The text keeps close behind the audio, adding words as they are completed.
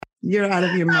You're out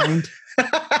of your mind.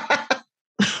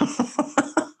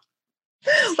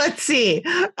 Let's see.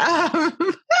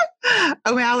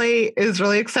 O'Malley is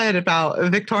really excited about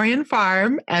Victorian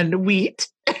Farm and wheat.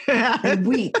 And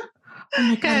wheat. Oh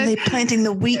my God, are they planting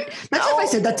the wheat? Imagine if I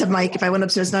said that to Mike, if I went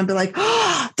upstairs and I'd be like,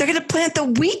 oh, they're going to plant the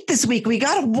wheat this week. We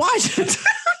got to watch it.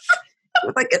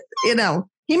 Like, you know,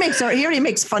 he already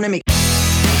makes fun of me.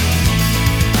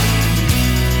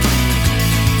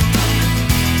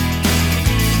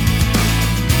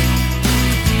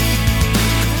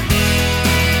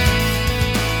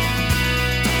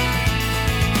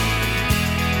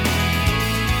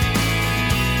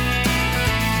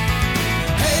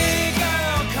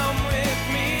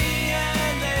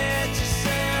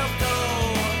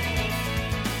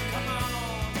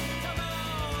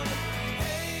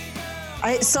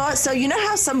 I saw, so you know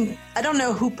how I don't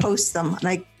know who posts them,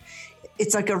 and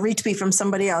it's like a retweet from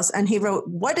somebody else, and he wrote,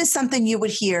 what is something you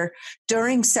would hear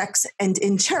during sex and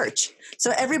in church?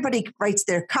 So everybody writes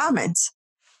their comments,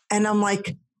 and I'm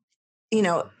like, you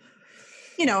know,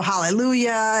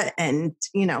 hallelujah, and,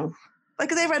 you know, like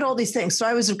they read all these things. So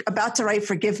I was about to write,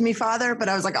 forgive me, Father, but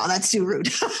I was like, oh, that's too rude.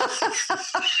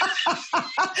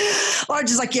 Or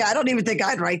just like, yeah, I don't even think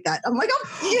I'd write that. I'm like,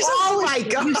 oh my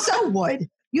God. You so would.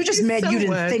 You just mad you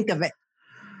didn't think of it.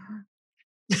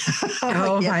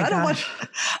 Oh my gosh.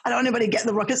 I don't want anybody getting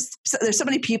the wrong, because there's so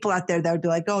many people out there that would be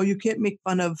like, oh, you can't make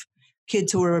fun of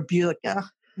kids who are abused. Like, yeah,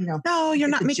 you know. No, you're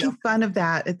not making fun of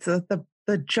that. It's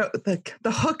the joke,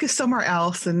 the hook is somewhere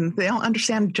else, and they don't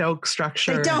understand joke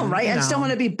structure. They don't, right? I just don't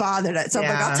want to be bothered. So I'm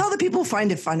like, I'll tell the people who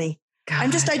find it funny. God.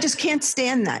 I just can't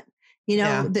stand that. You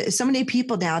know, so many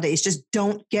people nowadays just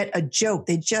don't get a joke.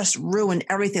 They just ruin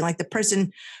everything. Like the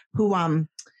person who,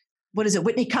 what is it?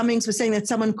 Whitney Cummings was saying that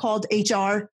someone called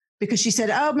HR because she said,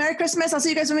 oh, Merry Christmas. I'll see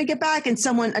you guys when we get back. And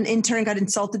an intern got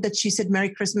insulted that she said Merry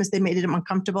Christmas. They made it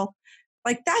uncomfortable.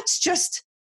 Like, that's just,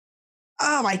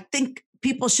 I think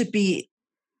people should be,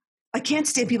 I can't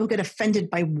stand people get offended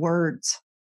by words.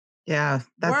 Yeah,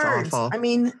 that's awful. I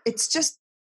mean, it's just,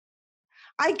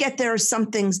 I get there are some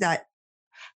things that,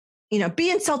 you know, be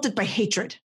insulted by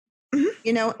hatred. Mm-hmm.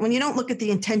 You know, when you don't look at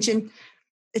the intention,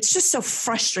 it's just so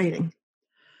frustrating.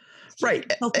 Right.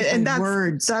 And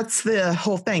that's the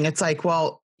whole thing. It's like,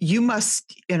 well, you must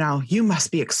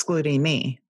be excluding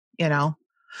me, you know,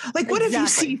 like what if you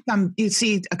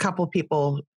see a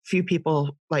few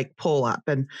people like pull up,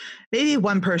 and maybe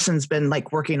one person's been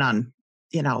like working on,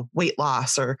 you know, weight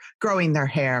loss or growing their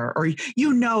hair, or,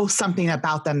 you know, something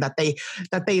about them that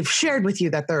they've shared with you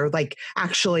that they're like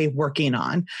actually working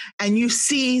on. And you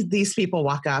see these people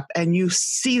walk up and you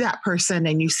see that person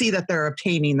and you see that they're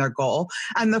obtaining their goal.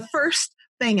 And the first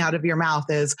thing out of your mouth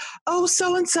is, oh,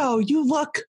 so-and-so, you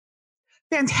look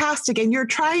fantastic. And you're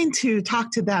trying to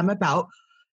talk to them about,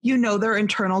 you know, their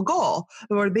internal goal.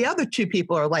 Or the other two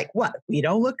people are like, what? We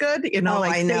don't look good? You know,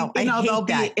 I know. They'll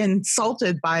be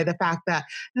insulted by the fact that,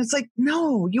 and it's like,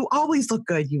 no, you always look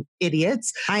good, you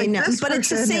idiots. I know. But it's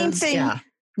the same thing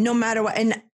no matter what.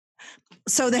 And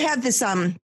so they have this,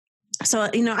 so,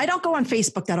 you know, I don't go on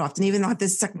Facebook that often, even though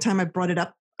this is the second time I brought it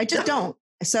up. I just don't.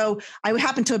 So I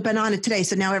happen to have been on it today.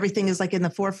 So now everything is like in the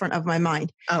forefront of my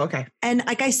mind. Oh, okay. And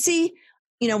like I see,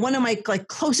 you know, one of my like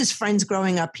closest friends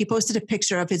growing up, he posted a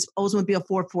picture of his Oldsmobile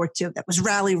 442 that was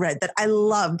rally red that I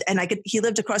loved. And he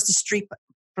lived across the street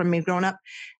from me growing up.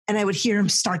 And I would hear him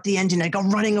start the engine. I'd go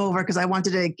running over because I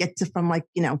wanted to get from like,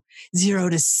 you know, 0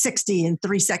 to 60 in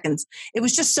 3 seconds. It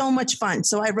was just so much fun.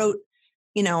 So I wrote,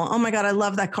 you know, oh my God, I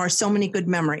love that car. So many good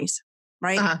memories.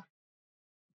 Right. Uh-huh.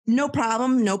 No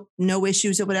problem. No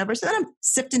issues or whatever. So then I'm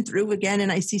sifting through again.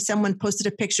 And I see someone posted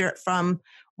a picture from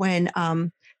when,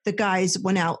 the guys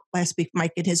went out last week,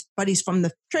 Mike and his buddies from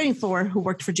the trading floor who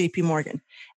worked for JP Morgan.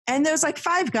 And there was like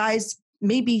 5 guys,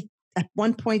 maybe at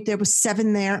one point there was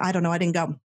 7 there. I don't know. I didn't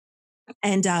go.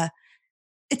 And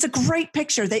it's a great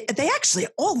picture. They actually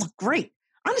all look great.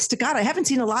 Honest to God, I haven't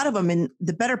seen a lot of them in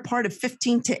the better part of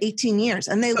 15 to 18 years.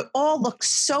 And they all look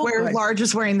so good. Where Large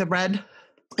is wearing the red?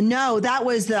 No, that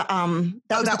was the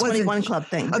 21 Club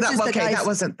thing. Oh, that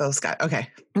wasn't those guys. Okay.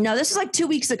 No, this is like 2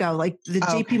 weeks ago, like the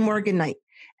JP Morgan night.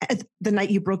 The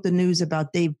night you broke the news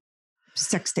about Dave's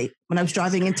sex tape when I was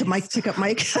driving into Mike to pick up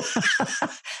Mike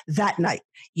that night.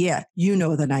 Yeah. You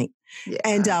know, the night. Yeah.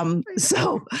 And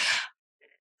so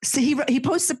he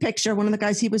posts a picture, one of the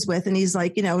guys he was with, and he's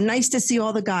like, you know, nice to see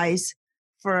all the guys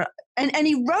and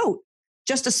he wrote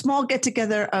just a small get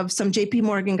together of some JP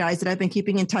Morgan guys that I've been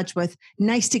keeping in touch with.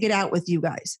 Nice to get out with you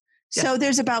guys. Yeah. So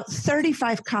there's about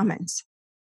 35 comments.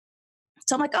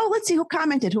 So I'm like, oh, let's see who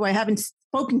commented, who I haven't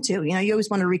spoken to. You know, you always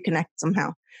want to reconnect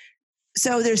somehow.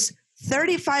 So there's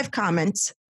 35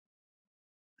 comments.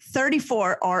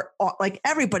 34 are like,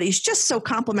 everybody's just so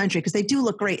complimentary because they do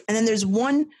look great. And then there's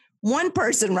one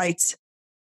person writes,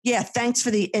 yeah, thanks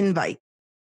for the invite.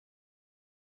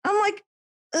 I'm like,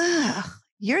 ugh,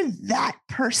 you're that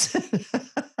person.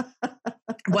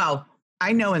 Well,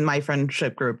 I know in my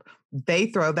friendship group, they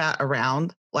throw that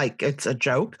around like it's a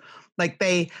joke. Like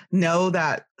they know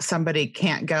that somebody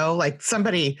can't go, like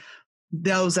somebody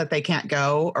knows that they can't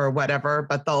go or whatever,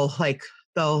 but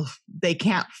they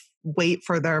can't wait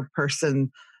for their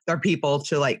people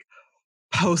to like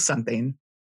post something,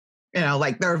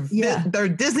 like their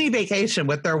Disney vacation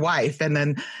with their wife. And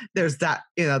then there's that,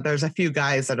 there's a few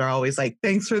guys that are always like,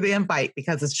 thanks for the invite,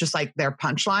 because it's just like their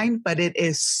punchline, but it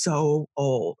is so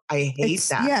old. I hate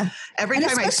that. Yeah. Every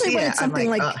time I see it, it's something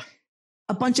like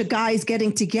a bunch of guys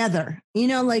getting together,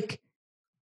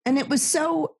 and it was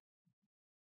so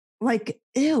like,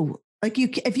 ew, like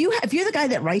if you're the guy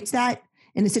that writes that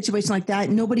in a situation like that,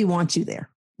 nobody wants you there.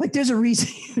 Like there's a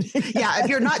reason. Yeah. If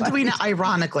you're not doing it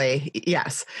ironically,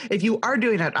 yes. If you are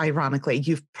doing it ironically,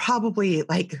 you've probably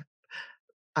like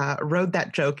rode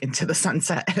that joke into the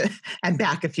sunset and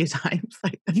back a few times.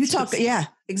 Like yeah,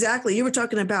 exactly. You were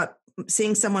talking about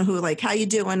seeing someone who like, how you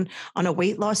doing on a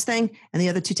weight loss thing, and the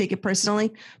other two take it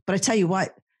personally. But I tell you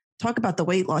what, talk about the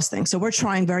weight loss thing. So we're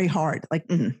trying very hard. Like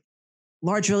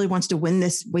Large really wants to win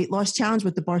this weight loss challenge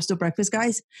with the Barstool Breakfast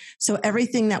guys. So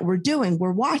everything that we're doing,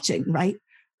 we're watching, right?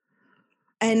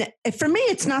 And for me,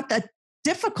 it's not that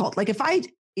difficult. Like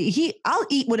I'll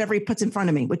eat whatever he puts in front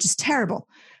of me, which is terrible,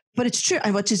 but it's true.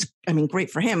 Which is,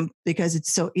 great for him because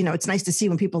it's so, it's nice to see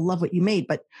when people love what you made,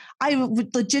 but I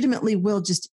legitimately will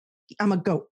I'm a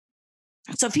goat.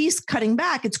 So if he's cutting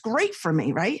back, it's great for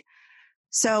me. Right.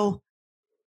 So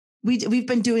we've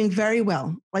been doing very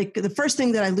well. Like the first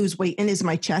thing that I lose weight in is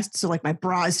my chest. So like my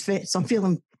bras fit. So I'm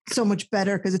feeling so much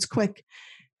better because it's quick.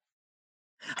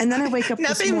 And then I wake up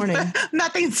this morning.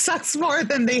 Nothing sucks more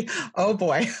than oh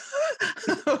boy,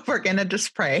 we're going to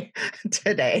just pray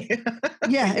today.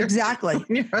 Yeah, exactly.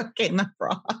 You're getting the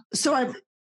bra. So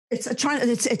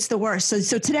it's the worst.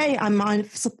 So today I'm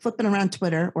flipping around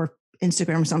Twitter or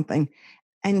Instagram or something,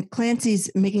 and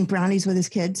Clancy's making brownies with his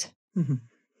kids. Mm-hmm.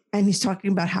 And he's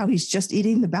talking about how he's just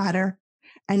eating the batter,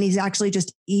 and he's actually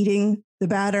just eating the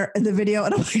batter in the video.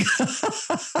 And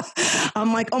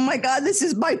I'm like, oh my God, this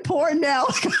is my porn now.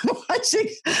 I'm watching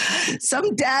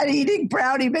some dad eating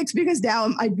brownie mix, because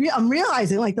now I'm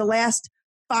realizing like the last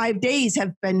 5 days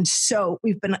have been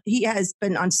he has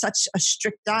been on such a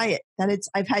strict diet that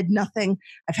I've had nothing.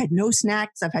 I've had no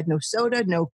snacks. I've had no soda,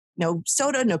 no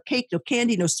cake, no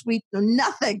candy, no sweet, no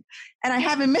nothing. And I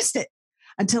haven't missed it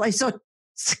until I saw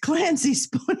Clancy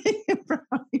spooning in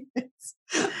brownie mix.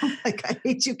 I'm like, I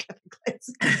hate you, Kevin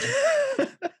Clancy.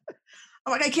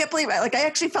 I'm like, I can't believe it. Like, I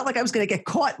actually felt like I was going to get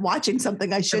caught watching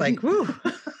something I shouldn't. Like, whoo.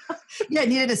 Yeah, I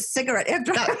needed a cigarette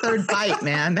after that third bite,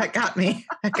 man. That got me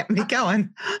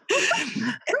going.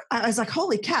 I was like,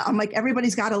 holy cow. I'm like,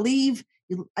 everybody's got to leave.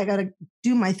 I got to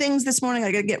do my things this morning.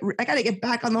 I got to get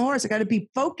back on the horse. I got to be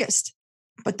focused.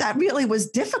 But that really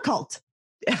was difficult.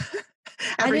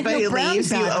 Everybody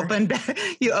leaves. You open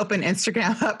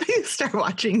Instagram up. You start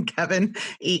watching Kevin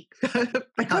eat.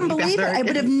 I couldn't believe it. I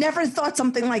would have never thought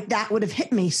something like that would have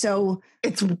hit me. So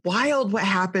it's wild what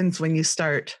happens when you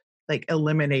start like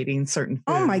eliminating certain foods.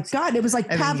 Oh my God. It was like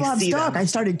Pavlov's dog. I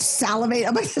started salivating.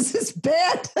 I'm like, this is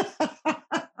bad.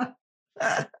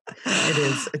 It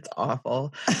is. It's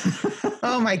awful.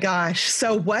 Oh my gosh.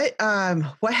 So what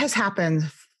has happened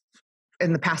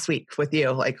in the past week with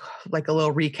you? Like a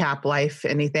little recap, life,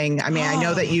 anything? I mean, I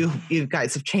know that you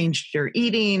guys have changed your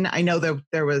eating. I know that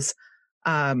there was,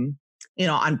 on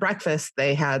breakfast,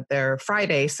 they had their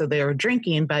Friday, so they were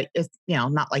drinking, but it's,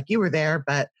 not like you were there,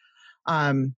 but,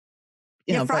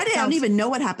 Friday, I don't even know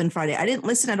what happened Friday. I didn't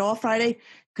listen at all Friday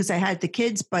because I had the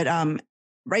kids, but,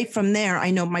 right from there, I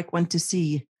know Mike went to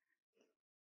see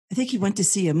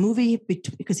a movie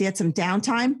because he had some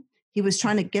downtime. He was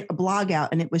trying to get a blog out,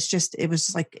 and it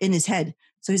was like in his head.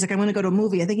 So he's like, I'm going to go to a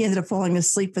movie. I think he ended up falling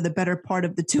asleep for the better part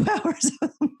of the 2 hours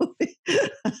of the movie.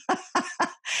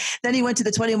 Then he went to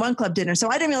the 21 Club dinner. So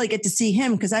I didn't really get to see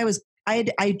him because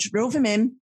I drove him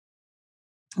in.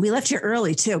 We left here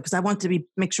early too, because I wanted to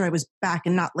make sure I was back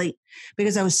and not late,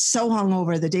 because I was so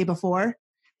hungover the day before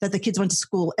that the kids went to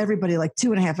school, everybody like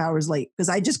 2.5 hours late, because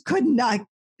I just could not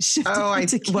shift.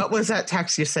 What was that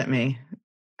text you sent me?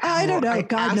 I don't know.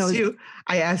 God knows.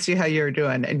 I asked you how you were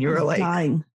doing, and you were like,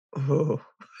 dying. Oh.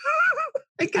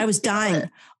 I was dying.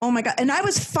 Oh my God. And I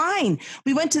was fine.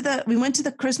 We went to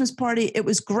the Christmas party. It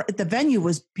was great. The venue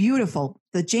was beautiful.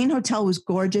 The Jane Hotel was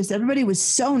gorgeous. Everybody was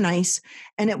so nice,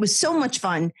 and it was so much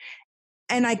fun.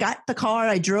 And I got the car.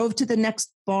 I drove to the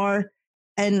next bar,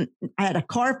 and I had a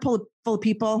car full of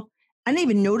people. I didn't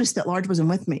even notice that Large wasn't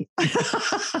with me.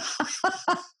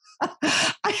 I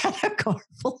had a car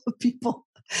full of people.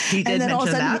 He did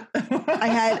mention that. I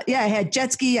had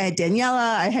jet ski. I had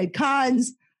Daniela. I had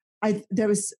Cons. There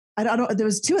was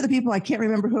two other people. I can't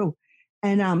remember who.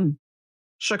 And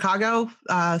Chicago,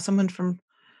 someone from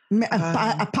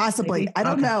possibly. Maybe? I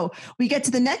don't know. We get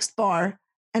to the next bar,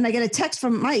 and I get a text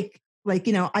from Mike, like,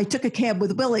 I took a cab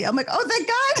with Willie. I'm like, oh, thank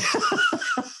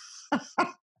God.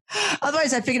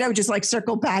 Otherwise, I figured I would just like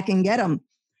circle back and get him.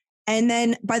 And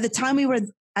then by the time we were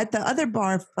at the other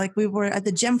bar, like we were at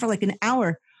the gym for like an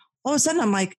hour, all of a sudden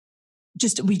I'm like,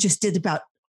 we just did about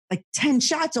like 10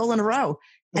 shots all in a row.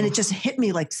 And it just hit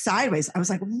me like sideways. I was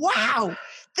like, wow,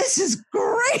 this is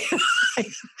great. I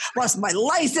lost my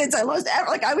license. I lost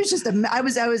like, I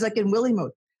was like in Willie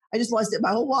mode. I just lost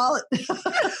my whole wallet.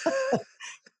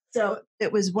 So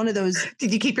it was one of those.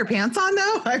 Did you keep your pants on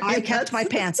though? I kept my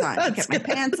pants on. I kept my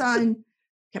pants on,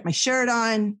 kept my shirt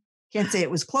on. Can't say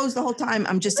it was closed the whole time.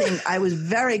 I'm just saying I was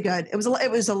very good. It was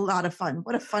a lot of fun.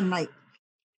 What a fun night.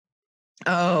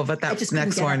 Oh, but that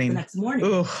next morning. The next morning.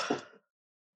 Ooh.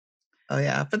 Oh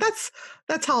yeah. But that's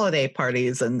holiday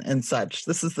parties and such.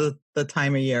 This is the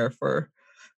time of year for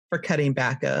cutting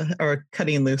back or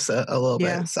cutting loose a little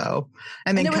bit. So,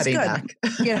 and then cutting back.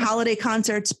 We had holiday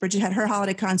concerts. Bridget had her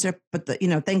holiday concert, but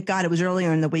thank God it was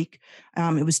earlier in the week.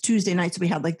 It was Tuesday night. So we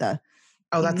had like that's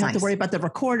nice. Have to worry about the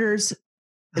recorders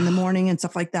in the morning and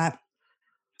stuff like that.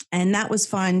 And that was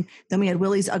fun. Then we had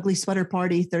Willie's ugly sweater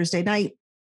party Thursday night,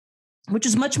 which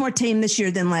is much more tame this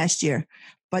year than last year.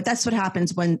 But that's what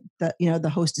happens when the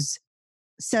host is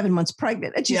 7 months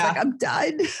pregnant and she's like, I'm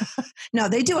done. No,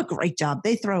 they do a great job.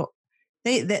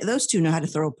 Those two know how to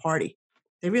throw a party.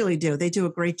 They really do. They do a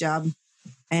great job.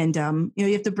 And,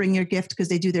 you have to bring your gift because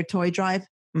they do their toy drive.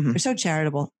 Mm-hmm. They're so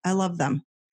charitable. I love them.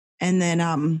 And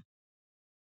then,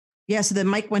 so then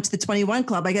Mike went to the 21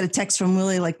 Club. I got a text from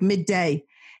Willie like midday.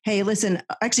 Hey, listen,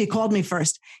 actually he called me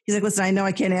first. He's like, listen, I know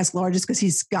I can't ask Largest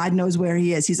because God knows where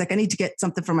he is. He's like, I need to get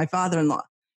something for my father-in-law.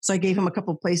 So I gave him a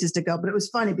couple of places to go, but it was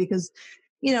funny because,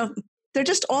 they're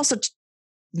just all such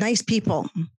nice people.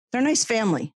 They're a nice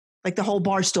family. Like the whole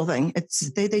Barstool thing.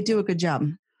 They do a good job.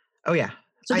 Oh yeah.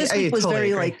 So this week was totally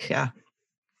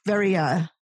very,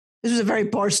 this was a very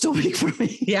Barstool week for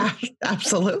me. Yeah,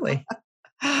 absolutely.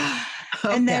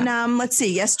 And then let's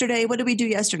see, yesterday, what did we do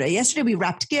yesterday? Yesterday we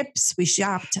wrapped gifts, we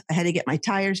shopped. I had to get my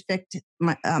tires fixed.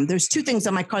 There's two things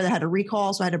on my car that had a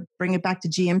recall, so I had to bring it back to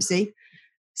GMC.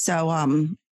 So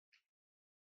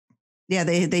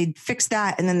they fixed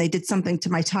that, and then they did something to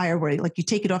my tire where like you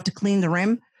take it off to clean the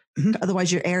rim. Mm-hmm.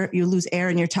 Otherwise you lose air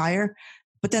in your tire.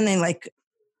 But then they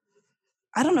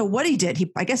I don't know what he did.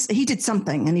 I guess he did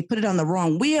something and he put it on the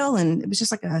wrong wheel, and it was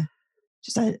just like a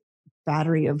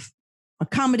battery of a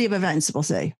comedy of events, we'll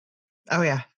say. Oh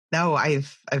yeah. No,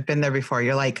 I've been there before.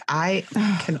 You're like, I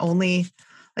can only,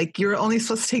 you're only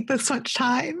supposed to take this much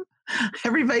time.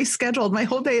 Everybody's scheduled. My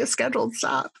whole day is scheduled.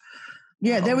 Stop.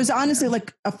 Yeah. There was honestly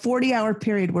like a 40-hour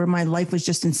period where my life was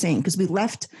just insane because we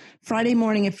left Friday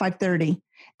morning at 5:30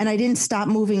 and I didn't stop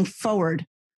moving forward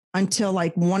until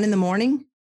like 1 a.m.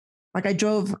 Like I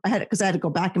had to go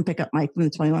back and pick up Mike from the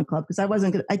 21 Club because I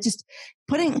wasn't good. I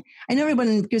know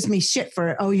everyone gives me shit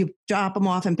for, you drop him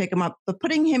off and pick him up, but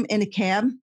putting him in a cab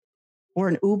or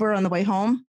an Uber on the way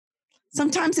home,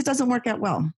 sometimes it doesn't work out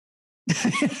well.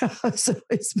 So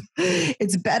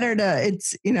it's better to,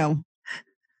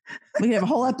 we can have a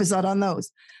whole episode on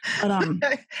those.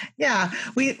 But, yeah,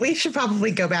 we should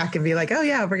probably go back and be like, oh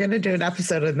yeah, we're going to do an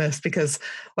episode on this, because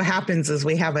what happens is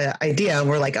we have an idea and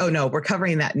we're like, oh no, we're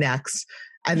covering that next.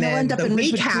 And then the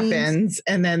week happens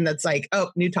and then that's like, oh,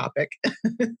 new topic.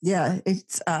 Yeah.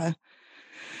 It's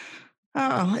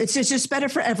just better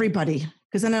for everybody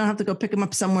because then I don't have to go pick them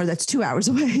up somewhere that's 2 hours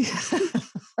away.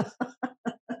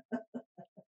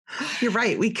 You're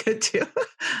right. We could do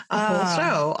a whole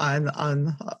show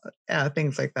on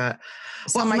things like that.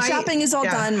 So my shopping is all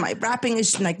done. My wrapping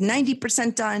is like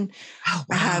 90% done. Oh,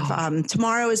 wow. I have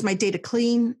tomorrow is my day to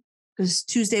clean because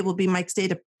Tuesday will be Mike's day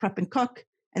to prep and cook.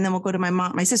 And then we'll go to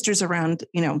my sister's around,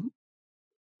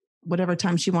 whatever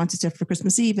time she wants it to for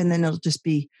Christmas Eve. And then it'll just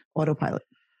be autopilot.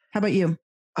 How about you?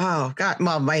 Oh, God.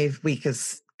 Well, my week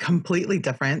is completely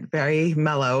different, very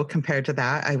mellow compared to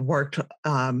that. I worked,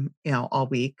 all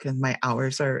week and my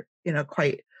hours are,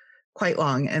 quite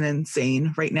long and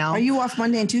insane right now. Are you off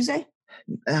Monday and Tuesday?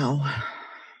 No.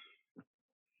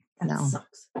 That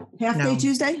sucks. Half day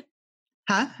Tuesday?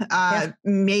 Huh?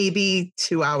 Maybe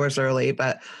 2 hours early,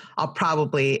 but I'll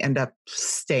probably end up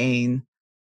staying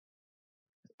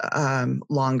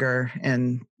longer,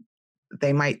 and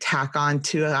they might tack on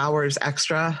 2 hours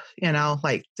extra,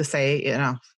 like to say,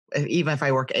 even if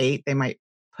I work 8, they might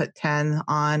put 10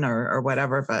 on or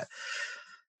whatever. But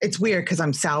it's weird because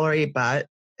I'm salary, but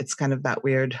it's kind of that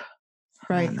weird.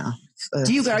 Right. I don't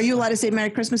know. Are you allowed to say Merry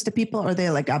Christmas to people? Or are they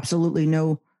like absolutely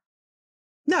no?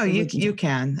 No, you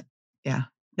can. Yeah.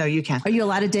 No, you can. Are you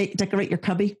allowed to decorate your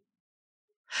cubby?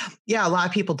 Yeah, a lot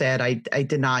of people did. I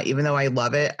did not, even though I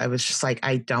love it. I was just like,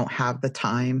 I don't have the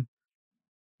time.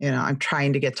 I'm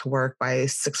trying to get to work by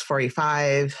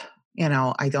 6:45.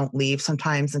 I don't leave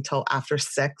sometimes until after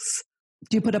 6.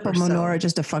 Do you put up a menorah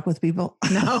just to fuck with people?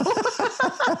 No.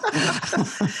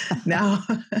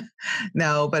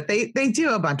 No, but they do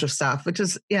a bunch of stuff, which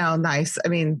is, nice. I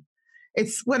mean,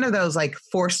 it's one of those like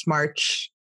forced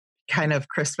March kind of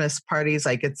Christmas parties.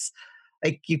 Like it's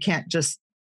like, you can't just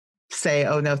say,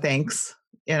 oh, no, thanks.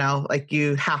 Like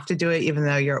you have to do it even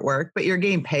though you're at work, but you're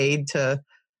getting paid to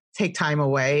take time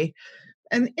away.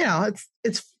 And,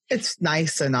 it's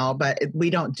nice and all, but we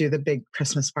don't do the big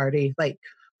Christmas party like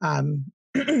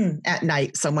at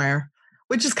night somewhere,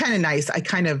 which is kind of nice. I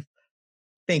kind of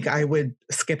think I would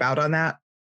skip out on that.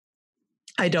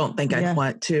 I don't think I'd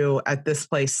want to at this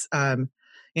place,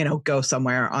 go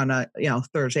somewhere on a,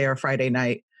 Thursday or Friday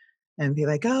night and be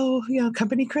like, oh,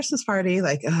 company Christmas party.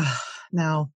 Like,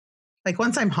 no, like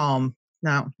once I'm home,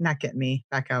 no, not getting me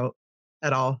back out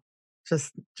at all.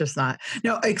 Just not.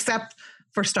 No, except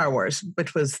for Star Wars,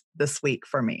 which was this week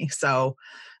for me. So,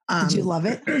 did you love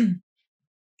it?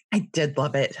 I did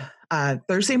love it.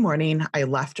 Thursday morning, I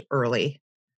left early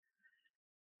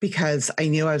because I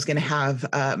knew I was going to have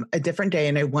a different day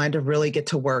and I wanted to really get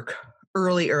to work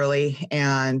early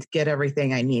and get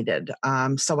everything I needed.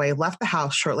 So I left the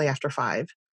house shortly after 5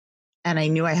 and I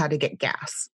knew I had to get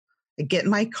gas. I get in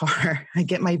my car, I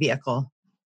get my vehicle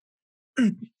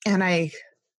and I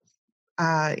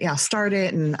start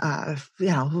it and,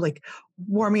 like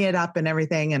warming it up and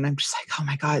everything. And I'm just like, oh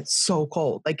my God, it's so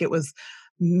cold. Like it was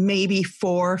maybe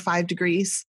 4 or 5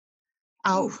 degrees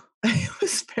out. It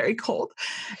was very cold.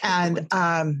 And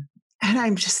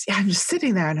I'm just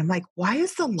sitting there and I'm like, why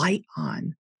is the light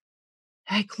on?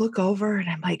 And I look over and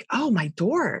I'm like, oh, my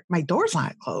door's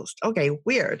not closed. Okay,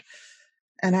 weird.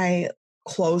 And I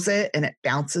close it and it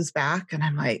bounces back. And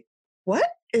I'm like, what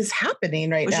is happening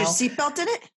right now? Was your seatbelt in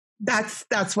it?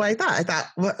 That's what I thought. I thought,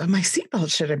 well, my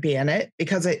seatbelt shouldn't be in it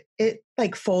because it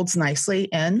like folds nicely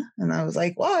in. And I was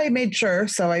like, well, I made sure.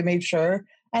 So I made sure.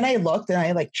 And I looked and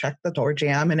I like checked the door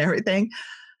jamb and everything.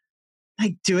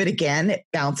 I do it again. It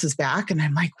bounces back. And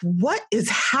I'm like, what is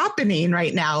happening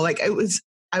right now? Like I was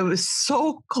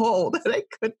so cold that I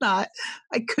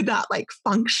could not like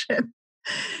function.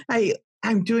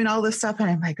 I'm doing all this stuff and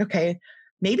I'm like, okay,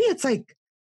 maybe it's like,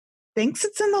 thinks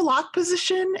it's in the lock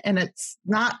position and it's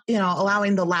not,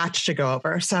 allowing the latch to go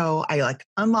over. So I like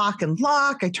unlock and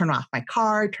lock. I turn off my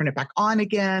car, turn it back on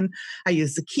again. I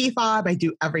use the key fob. I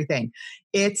do everything.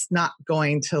 It's not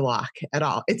going to lock at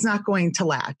all. It's not going to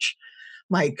latch.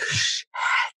 I'm like, shit.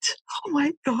 Oh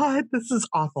my God, this is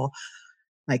awful.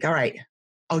 I'm like, all right,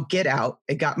 I'll get out.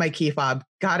 I got my key fob,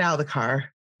 got out of the car,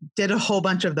 did a whole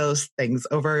bunch of those things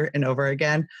over and over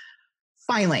again.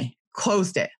 Finally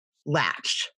closed it,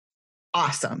 latched.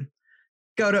 Awesome.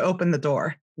 Go to open the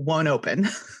door. Won't open.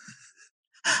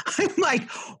 I'm like,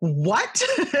 what?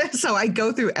 So I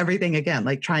go through everything again,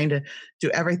 like trying to do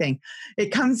everything.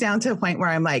 It comes down to a point where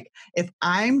I'm like, if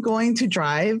I'm going to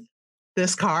drive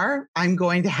this car, I'm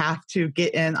going to have to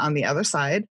get in on the other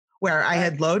side where I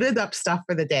had loaded up stuff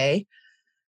for the day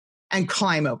and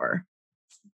climb over.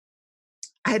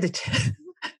 I had to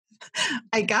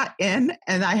I got in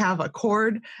and I have a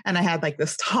cord and I had like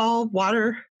this tall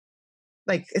water,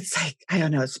 like, it's like, I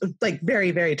don't know, it's like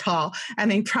very, very tall.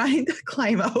 And I'm trying to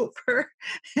climb over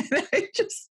and it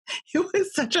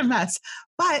was such a mess,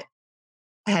 but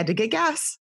I had to get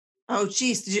gas. Oh,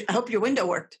 geez. I hope your window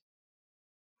worked.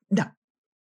 No.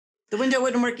 The window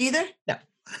wouldn't work either? No.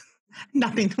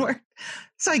 Nothing worked.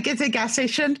 So I get to the gas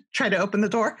station, try to open the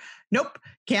door. Nope.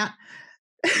 Can't.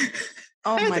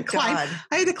 Oh my God.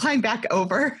 I had to climb back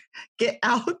over, get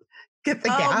out, get the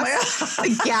gas.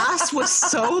 The gas was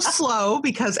so slow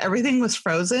because everything was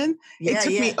frozen. Yeah, it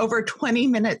took me over 20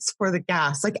 minutes for the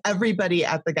gas. Like everybody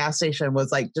at the gas station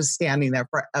was like just standing there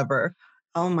forever.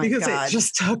 Oh my God. Because it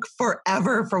just took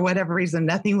forever for whatever reason.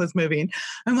 Nothing was moving.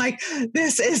 I'm like,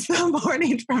 this is the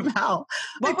morning from hell.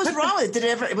 What was wrong with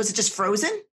it? Was it just frozen?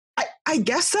 I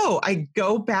guess so. I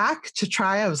go back to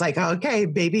try. I was like, okay,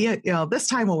 baby, this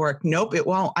time will work. Nope, it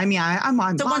won't. I mean, I'm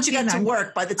on. So once you got to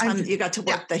work, by the time you got to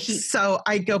work, the heat. So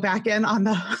I go back in on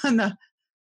the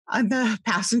on the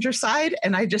passenger side.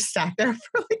 And I just sat there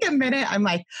for like a minute. I'm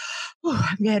like, oh,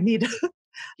 I'm going to need a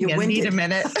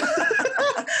minute.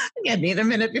 I'm going to need a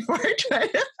minute before I try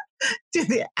to do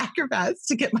the acrobats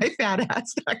to get my fat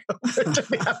ass back over to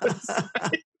the other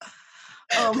side.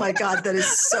 Oh my God, that is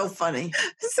so funny.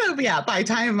 So yeah, by the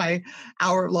time my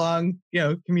hour-long,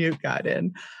 commute got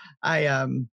in,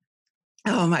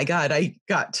 oh my God, I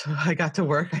got to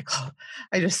work.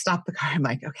 I just stopped the car. I'm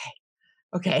like,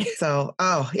 okay. So,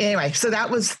 anyway, so that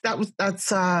was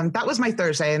my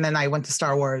Thursday. And then I went to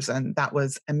Star Wars, and that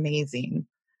was amazing.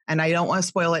 And I don't want to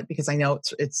spoil it because I know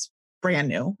it's brand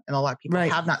new and a lot of people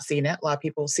have not seen it. A lot of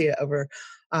people see it over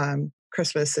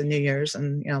Christmas and New Year's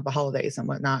and, the holidays and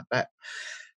whatnot. But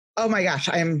oh my gosh,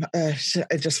 I'm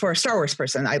just for a Star Wars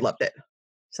person, I loved it.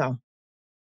 So,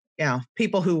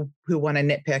 people who want to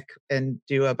nitpick and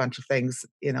do a bunch of things,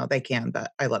 they can,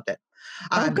 but I loved it.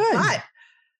 Good. But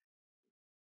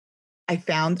I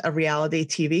found a reality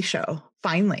TV show,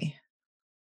 finally.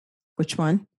 Which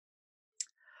one?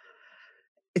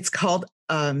 It's called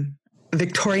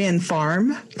Victorian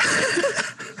Farm.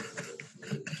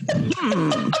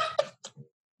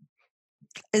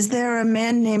 Is there a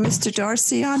man named Mr.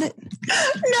 Darcy on it?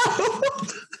 No.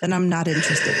 Then I'm not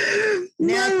interested.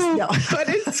 No. But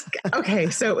it's okay.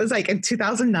 So it was like in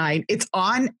 2009. It's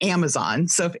on Amazon.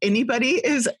 So if anybody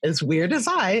is as weird as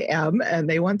I am and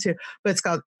they want to, but it's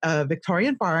called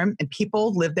Victorian Farm, and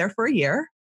people live there for a year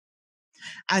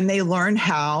and they learn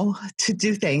how to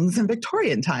do things in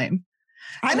Victorian time.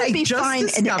 I would be fine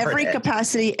in every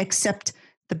capacity except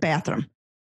the bathroom.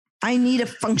 I need a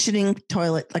functioning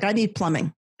toilet. Like I need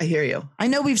plumbing. I hear you. I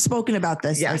know we've spoken about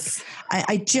this. Yes. Like,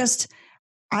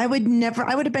 I would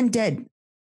have been dead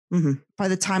by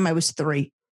the time I was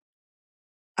 3.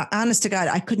 Honest to God,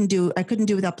 I couldn't do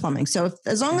without plumbing. So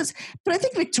but I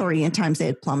think Victorian times they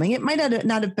had plumbing. It might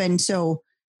not have been so,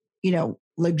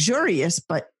 luxurious,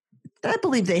 but I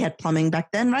believe they had plumbing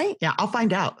back then, right? Yeah, I'll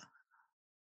find out.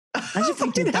 I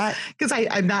just did that because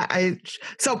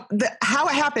how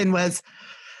it happened was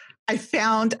I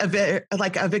found a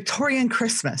Victorian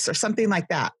Christmas or something like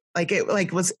that. Like it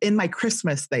was in my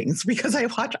Christmas things because I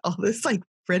watch all this like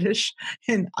British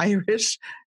and Irish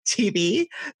TV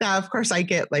that of course I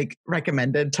get like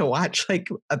recommended to watch like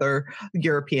other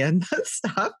European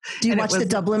stuff. Do you watch the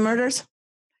Dublin Murders?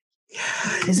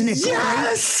 Isn't it great?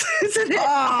 Yes. Isn't it? Oh,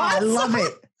 awesome? I love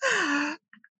it.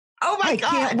 Oh my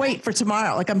God. I can't wait for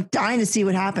tomorrow. Like I'm dying to see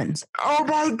what happens. Oh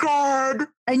my God.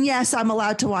 And yes, I'm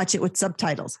allowed to watch it with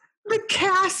subtitles. The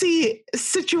Cassie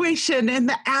situation and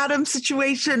the Adam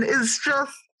situation is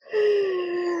just,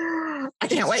 I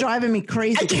can't wait. It's driving me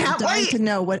crazy. I can't wait to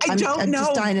know what I'm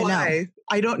just dying to know.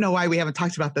 I don't know why we haven't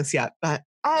talked about this yet, but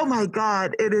oh my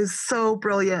God, it is so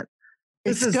brilliant.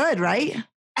 It's good, right?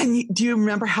 And do you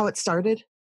remember how it started?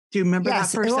 Do you remember that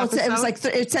first episode? It was like,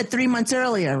 it said 3 months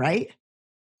earlier, right?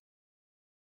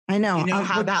 I know. You know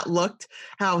how that looked,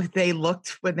 how they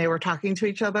looked when they were talking to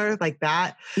each other like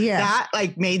that? Yeah. That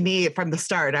like made me from the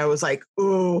start. I was like,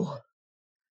 ooh,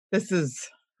 this is,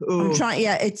 ooh.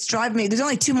 It's driving me. There's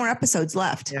only 2 more episodes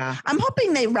left. Yeah. I'm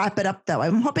hoping they wrap it up though.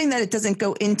 I'm hoping that it doesn't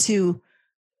go into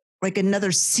like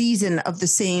another season of the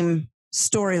same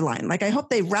storyline. Like I hope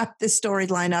they wrap this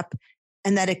storyline up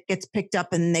and that it gets picked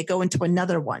up and they go into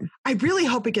another one. I really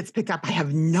hope it gets picked up. I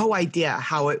have no idea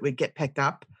how it would get picked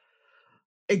up.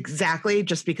 Exactly,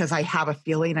 just because I have a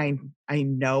feeling I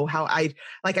know how I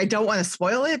don't want to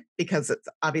spoil it because it's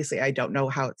obviously I don't know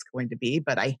how it's going to be,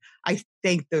 but I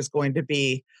think there's going to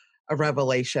be a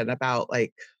revelation about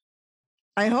like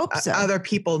I hope so. Other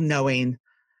people knowing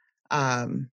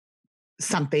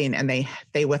something and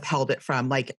they withheld it from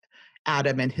like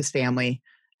Adam and his family,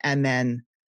 and then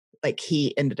like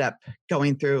he ended up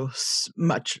going through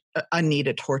much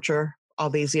unneeded torture all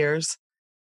these years.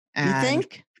 And you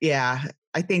think? Yeah.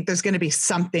 I think there's going to be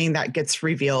something that gets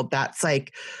revealed that's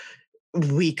like,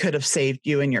 we could have saved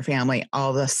you and your family,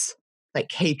 all this like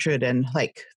hatred and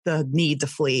like the need to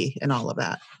flee and all of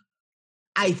that.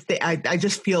 I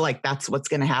just feel like that's what's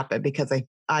going to happen because I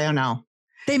don't know.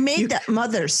 They made that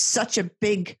mother such a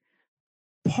big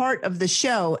part of the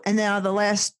show. And now the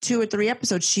last 2 or 3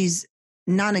 episodes, she's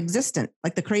non-existent.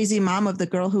 Like the crazy mom of the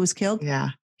girl who was killed.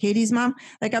 Yeah. Katie's mom.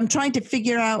 Like I'm trying to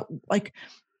figure out like,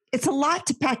 it's a lot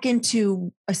to pack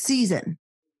into a season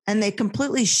and they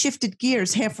completely shifted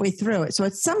gears halfway through it. So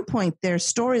at some point their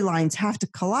storylines have to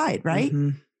collide, right?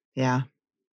 Mm-hmm. Yeah.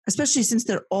 Especially since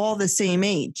they're all the same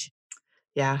age.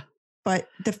 Yeah. But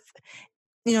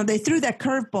they threw that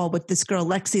curveball with this girl,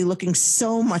 Lexi, looking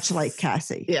so much like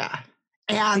Cassie. Yeah.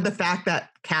 And the fact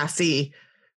that Cassie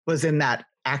was in that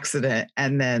accident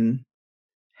and then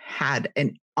had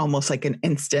an almost like an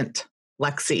instant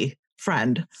Lexi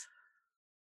friend.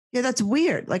 Yeah, that's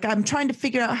weird. Like I'm trying to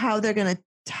figure out how they're going to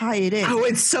tie it in. Oh,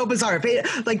 it's so bizarre.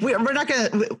 Like we're not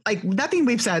going to, like, nothing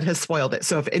we've said has spoiled it.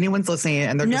 So if anyone's listening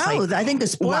and they're just like, I think the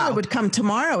spoiler would come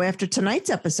tomorrow after tonight's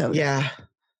episode. Yeah.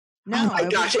 No, oh my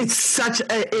gosh,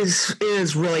 it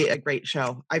is really a great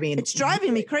show. I mean, it's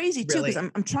driving me crazy too, because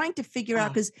I'm trying to figure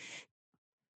out, because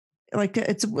like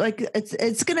it's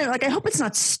gonna, like, I hope it's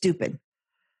not stupid.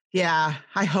 Yeah,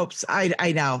 I hope so.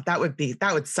 I know that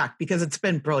would suck, because it's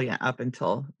been brilliant up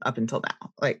until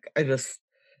now. Like I don't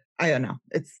know.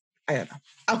 I don't know.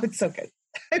 Oh, it's so good.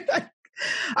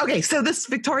 Okay, so this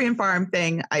Victorian farm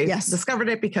thing, I discovered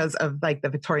it because of like the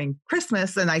Victorian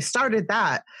Christmas, and I started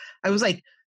that. I was like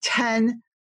 10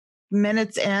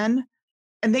 minutes in,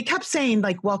 and they kept saying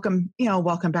like, welcome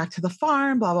back to the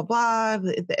farm, blah, blah, blah.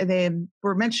 They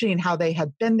were mentioning how they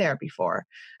had been there before.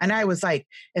 And I was like,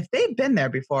 if they've been there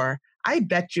before, I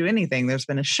bet you anything there's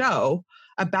been a show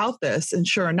about this. And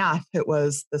sure enough, it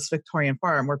was this Victorian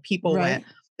farm where people went,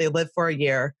 they lived for a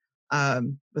year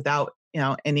without,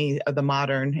 any of the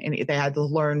modern, they had to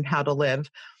learn how to live.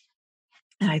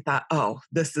 And I thought, oh,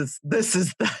 this is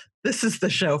the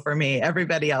show for me.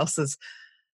 Everybody else is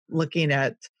looking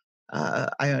at, I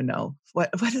don't know,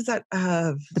 what is that?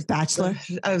 The Bachelor.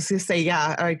 I was going to say,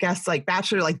 yeah, I guess like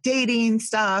Bachelor, like dating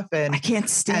stuff, and I can't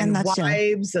stand that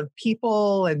wives of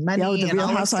people and money. Yeah, the Real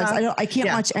Housewives. I can't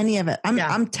watch any of it.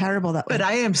 I'm terrible that way. But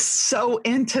I am so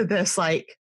into this,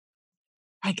 like,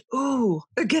 ooh,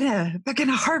 they're gonna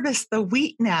harvest the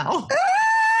wheat now.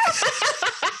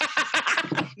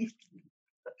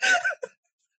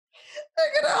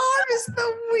 They're gonna harvest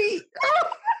the wheat.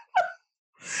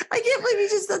 I can't believe you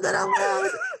just said that out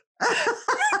loud.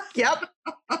 Yep,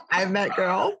 I'm that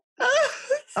girl.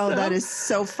 Oh, that is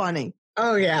so funny.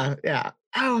 Oh yeah.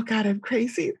 Oh God, I'm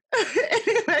crazy.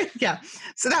 Anyway, yeah.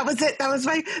 So that was it. That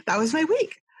was my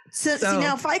week. So see,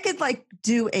 now if I could like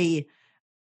do a,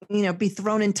 be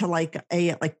thrown into like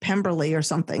Pemberley or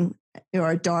something,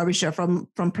 or a Derbyshire from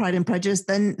Pride and Prejudice,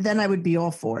 then I would be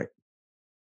all for it.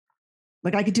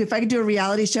 Like if I could do a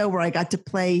reality show where I got to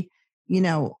play,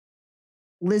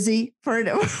 Lizzie for it.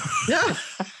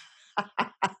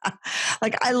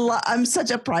 Like I'm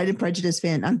such a Pride and Prejudice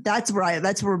fan. That's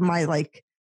where my like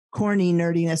corny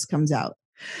nerdiness comes out.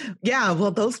 Yeah,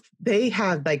 well, they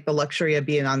have like the luxury of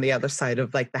being on the other side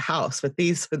of like the house, but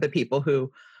these for the people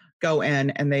who go in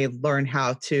and they learn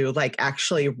how to like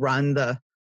actually run the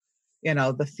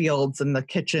fields and the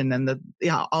kitchen and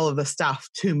all of the stuff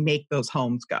to make those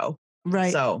homes go.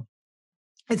 Right. So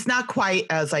it's not quite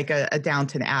as like a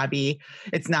Downton Abbey.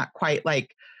 It's not quite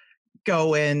like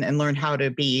go in and learn how to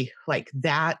be like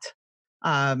that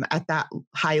at that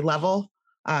high level.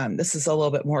 This is a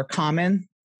little bit more common.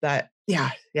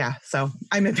 Yeah. So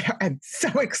I'm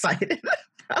so excited.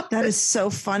 That is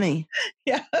so funny.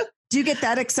 Yeah. Do you get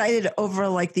that excited over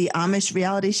like the Amish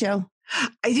reality show?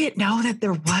 I didn't know that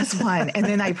there was one. And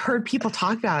then I've heard people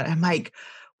talk about it. I'm like,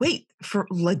 wait, for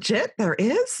legit, there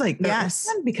is? Like, yes.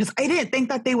 Because I didn't think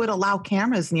that they would allow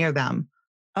cameras near them.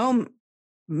 Oh,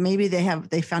 maybe they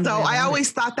found. So I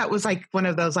always thought that was like one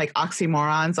of those like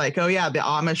oxymorons, like, oh yeah, the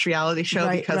Amish reality show,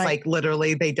 because like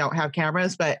literally they don't have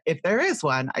cameras. But if there is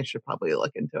one, I should probably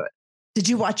look into it. Did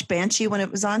you watch Banshee when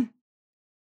it was on?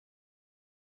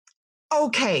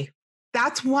 Okay.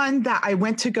 That's one that I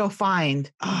went to go find.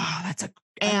 Oh, that's a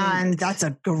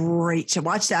great show.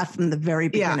 Watch that from the very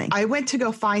beginning. Yeah, I went to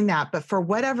go find that, but for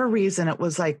whatever reason, it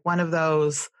was like one of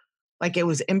those, like it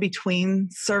was in between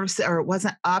services, or it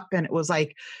wasn't up, and it was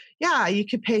like, yeah, you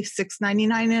could pay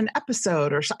 $6.99 an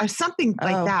episode or something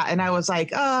like that. And I was like,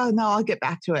 oh no, I'll get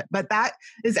back to it. But that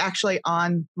is actually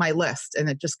on my list, and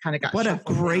it just kind of got. What a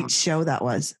great show that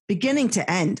was, beginning to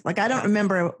end. Like I don't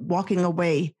remember walking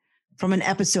away from an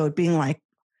episode being like,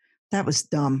 that was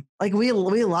dumb. Like we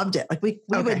loved it. Like we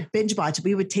would binge watch it.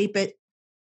 We would tape it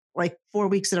like 4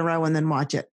 weeks in a row and then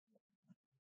watch it.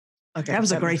 Okay. That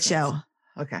was a great show.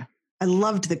 Okay. I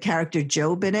loved the character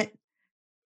Job in it.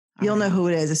 You'll know who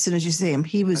it is as soon as you see him.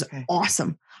 He was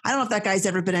awesome. I don't know if that guy's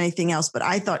ever been anything else, but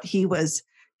I thought he was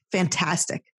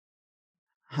fantastic.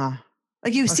 Huh.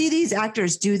 Like you see these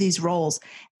actors do these roles,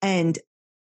 and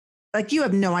like you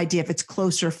have no idea if it's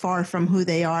close or far from who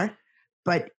they are,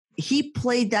 but he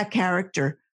played that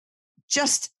character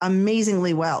just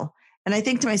amazingly well. And I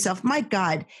think to myself, my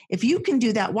God, if you can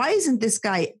do that, why isn't this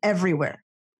guy everywhere?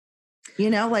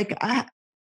 Like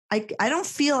I don't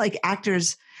feel like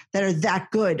actors that are that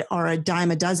good are a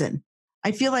dime a dozen.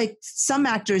 I feel like some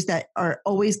actors that are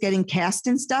always getting cast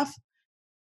and stuff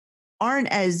aren't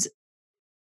as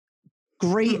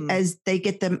great as they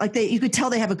get them. Like you could tell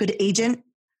they have a good agent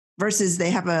versus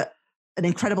they have an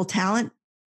incredible talent.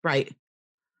 Right.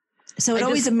 So it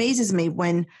always amazes me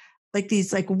when like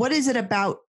these, like, what is it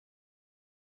about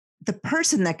the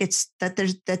person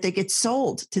that they get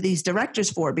sold to these directors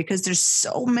for? Because there's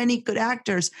so many good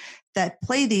actors that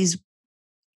play these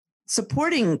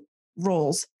supporting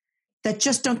roles that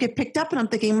just don't get picked up. And I'm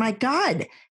thinking, my God,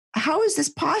 how is this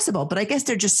possible? But I guess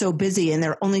they're just so busy and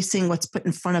they're only seeing what's put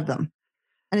in front of them.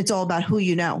 And it's all about who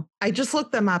you know. I just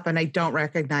looked them up and I don't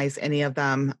recognize any of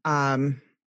them.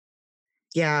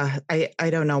 Yeah, I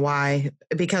don't know why,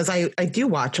 because I do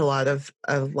watch a lot of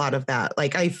that.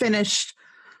 Like I finished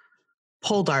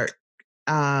Poldark.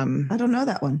 I don't know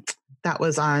that one. That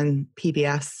was on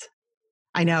PBS.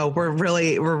 I know we're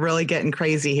really getting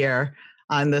crazy here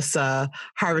on this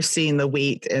harvesting the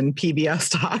wheat and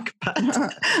PBS talk, but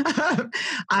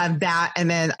that, and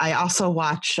then I also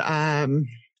watch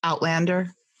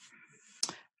Outlander.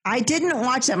 I didn't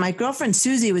watch that. My girlfriend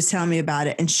Susie was telling me about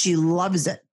it, and she loves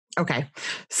it. Okay,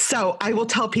 so I will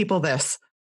tell people this: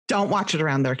 don't watch it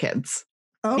around their kids,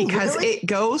 because really? It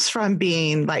goes from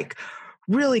being like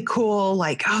really cool,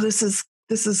 like, oh, this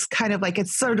is kind of like,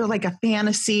 it's sort of like a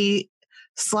fantasy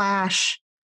 / just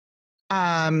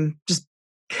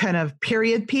kind of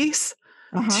period piece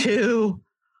to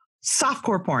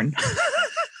softcore porn.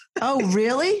 Oh,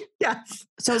 really? Yes.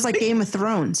 So it's like Game of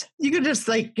Thrones. You could just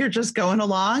like, you're just going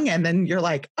along and then you're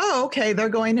like, oh, okay, they're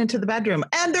going into the bedroom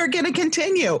and they're going to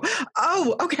continue.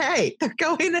 Oh, okay. They're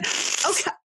going.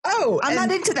 Okay. Oh, I'm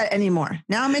not into that anymore.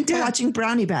 Now I'm into watching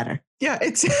Brownie Batter. Yeah,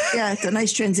 it's a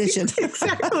nice transition.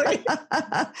 Exactly.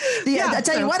 I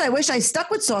tell you what, I wish I stuck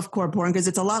with softcore porn because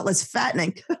it's a lot less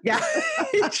fattening. Yeah,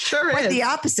 it sure is. Quite the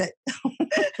opposite.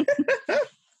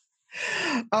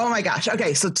 Oh my gosh.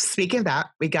 Okay, so speaking of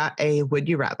that, we got a would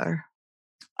you rather.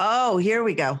 Oh, here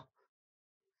we go.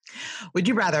 Would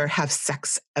you rather have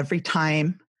sex every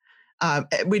time?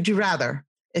 Would you rather,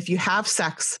 if you have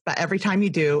sex, but every time you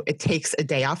do, it takes a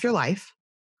day off your life,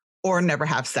 or never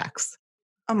have sex?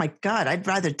 Oh my God, I'd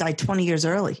rather die 20 years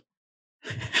early.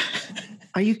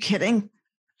 Are you kidding?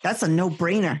 That's a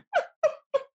no-brainer.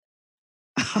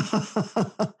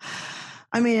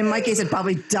 I mean, in my case, I'd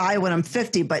probably die when I'm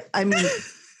 50, but I mean,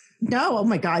 no, oh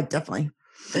my God, definitely.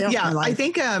 Yeah, I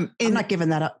think I'm not giving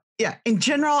that up. Yeah, in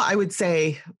general, I would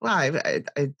say, well, I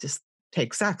just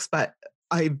take sex, but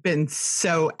I've been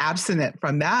so abstinent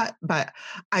from that. But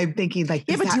I'm thinking like,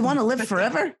 yeah, but do you want to live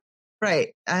forever?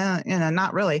 Right.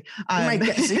 Not really.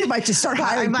 You might just start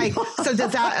hiring people. So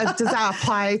does that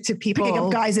apply to people? Picking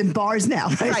up guys in bars now.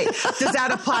 Right. Does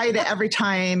that apply to every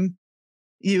time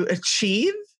you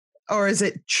achieve, or is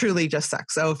it truly just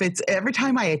sex? So if it's every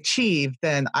time I achieve,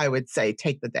 then I would say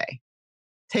take the day.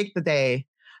 Take the day.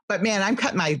 But man, I'm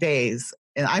cutting my days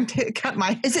and I'm cutting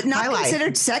my Is it not considered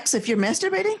life. Sex if you're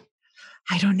masturbating?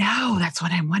 I don't know. That's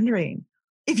what I'm wondering.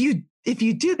 If you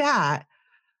do that,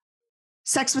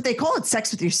 sex, what they call it,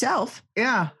 sex with yourself.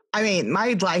 Yeah. I mean,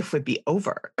 my life would be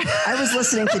over. I was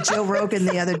listening to Joe Rogan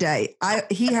the other day.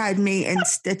 He had me in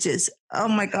stitches. Oh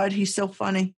my God, he's so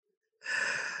funny.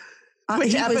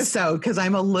 Which episode? Because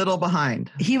I'm a little behind.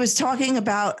 He was talking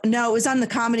about, it was on the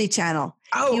Comedy Channel.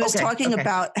 Oh, he was talking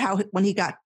about how when he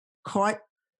got caught,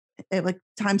 like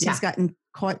times he's gotten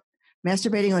caught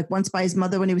masturbating, like once by his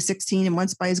mother when he was 16 and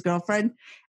once by his girlfriend.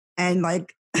 And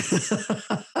like,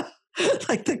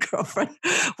 like the girlfriend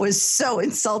was so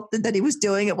insulted that he was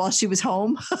doing it while she was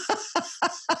home.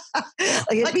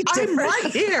 Like I'm right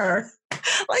here.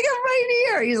 Like I'm right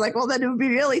here. He's like, well, then it would be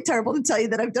really terrible to tell you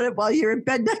that I've done it while you're in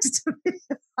bed next to me.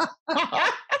 Like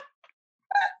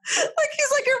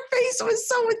he's like, her face was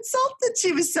so insulted.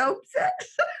 She was so upset.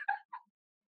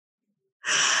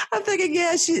 I'm thinking,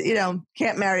 yeah, she,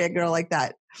 can't marry a girl like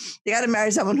that. You got to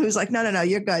marry someone who's like, no,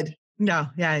 you're good. No,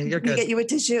 yeah, you're good. Get you a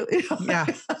tissue. Yeah.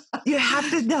 You have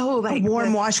to know, like, a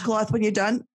warm washcloth when you're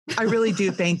done. I really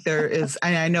do think there is,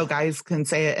 and I know guys can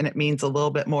say it and it means a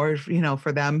little bit more,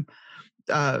 for them,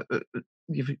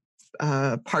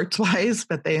 parts wise,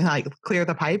 but they like clear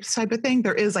the pipes type of thing.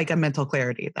 There is like a mental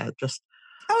clarity that just.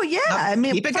 Oh yeah. I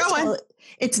mean, keep it going. All,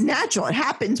 it's natural. It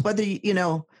happens whether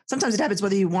sometimes it happens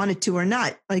whether you want it to or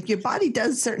not. Like your body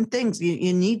does certain things.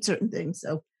 You need certain things.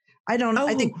 So I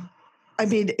think,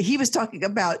 he was talking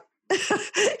about,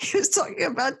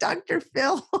 Dr.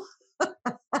 Phil.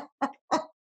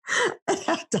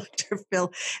 Dr.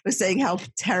 Phil was saying how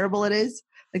terrible it is.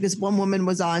 Like this one woman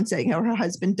was on saying how her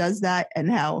husband does that and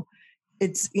how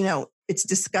it's, it's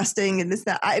disgusting and this,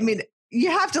 that. I mean, you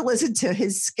have to listen to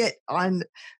his skit on,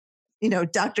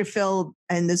 Dr. Phil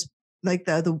and this, like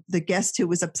the guest who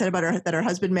was upset about that her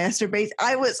husband masturbates.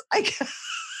 I was like,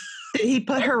 did he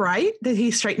put her right? Did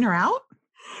he straighten her out?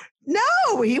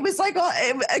 No, he was like, oh,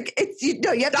 you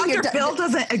have Dr. to hear. Phil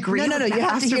doesn't agree. No. You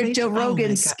have to hear Joe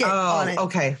Rogan's skit on it.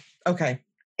 Okay.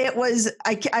 It was,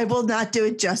 I will not do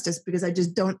it justice because I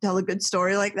just don't tell a good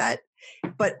story like that.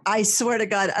 But I swear to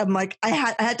God, I'm like, I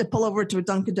had to pull over to a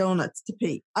Dunkin' Donuts to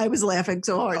pee. I was laughing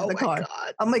so hard in the car.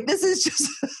 God. I'm like, this is just,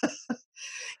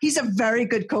 he's a very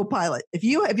good co-pilot. If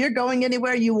you're going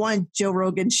anywhere, you want Joe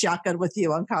Rogan shotgun with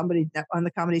you on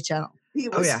the Comedy Channel.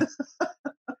 Yeah.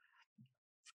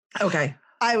 Okay.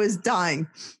 I was dying.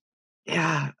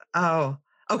 Yeah. Oh,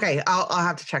 okay. I'll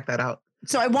have to check that out.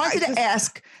 So I wanted to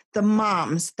ask the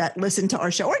moms that listen to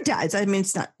our show, or dads. I mean,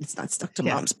 it's not stuck to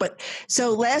moms, but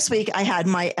so last week I had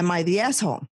my Am I the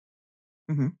Asshole?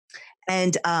 Mm-hmm.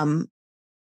 And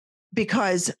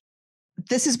because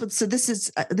this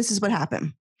is what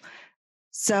happened.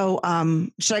 So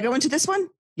should I go into this one?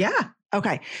 Yeah.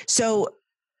 Okay. So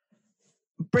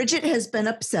Bridget has been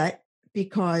upset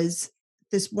because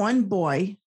this one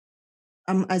boy,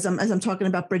 as I'm talking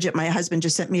about Bridget, my husband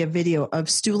just sent me a video of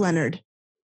Stu Leonard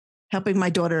helping my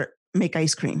daughter make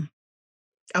ice cream.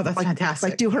 Oh, that's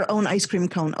fantastic. Like do her own ice cream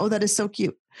cone. Oh, that is so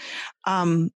cute.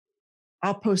 I'll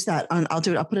post that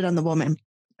I'll put it on the Woman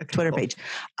Twitter page.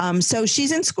 So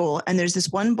she's in school and there's this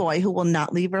one boy who will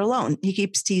not leave her alone. He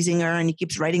keeps teasing her and he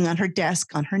keeps writing on her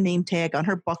desk, on her name tag, on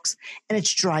her books, and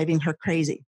it's driving her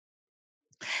crazy.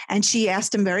 And she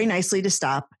asked him very nicely to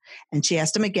stop. And she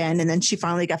asked him again. And then she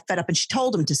finally got fed up and she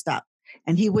told him to stop.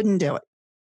 And he wouldn't do it.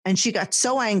 And she got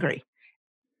so angry.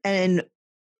 And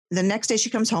the next day she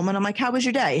comes home and I'm like, how was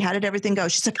your day? How did everything go?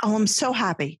 She's like, oh, I'm so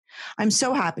happy. I'm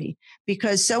so happy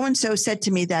because so-and-so said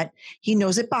to me that he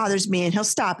knows it bothers me and he'll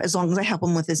stop as long as I help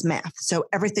him with his math. So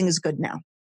everything is good now.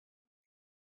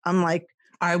 I'm like,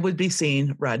 I would be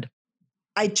seeing red.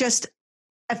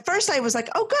 At first I was like,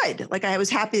 oh, good. Like I was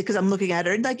happy because I'm looking at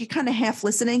her and like you're kind of half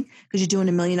listening because you're doing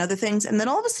a million other things. And then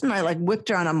all of a sudden I like whipped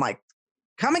her and I'm like,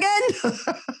 come again?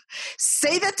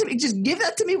 Say that to me. Just give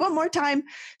that to me one more time.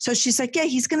 So she's like, yeah,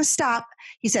 he's going to stop.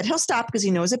 He said he'll stop because he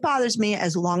knows it bothers me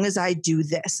as long as I do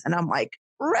this. And I'm like,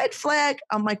 red flag.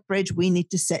 I'm like, Bridge, we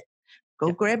need to sit.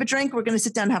 Go grab a drink. We're going to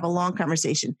sit down and have a long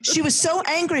conversation. She was so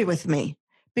angry with me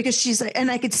because she's like,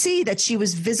 and I could see that she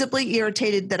was visibly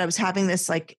irritated that I was having this,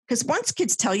 like, because once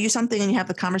kids tell you something and you have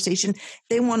the conversation,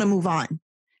 they want to move on.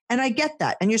 And I get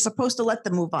that. And you're supposed to let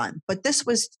them move on. But this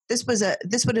was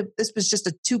just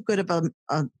a too good of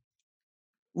a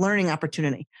learning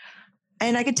opportunity.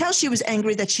 And I could tell she was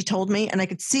angry that she told me, and I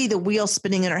could see the wheel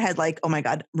spinning in her head like, oh my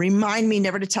God, remind me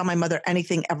never to tell my mother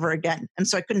anything ever again. And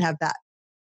so I couldn't have that.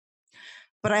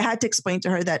 But I had to explain to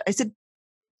her that I said,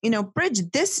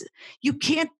 Bridge, this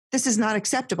is not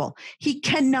acceptable. He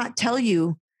cannot tell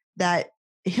you that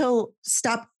he'll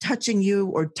stop touching you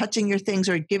or touching your things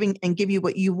or give you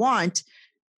what you want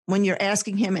when you're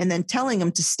asking him and then telling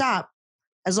him to stop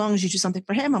as long as you do something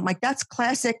for him. I'm like, that's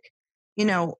classic,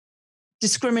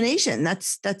 discrimination.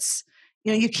 That's,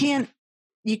 you can't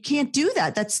do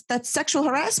that. That's sexual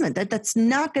harassment. That's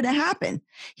not going to happen.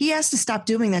 He has to stop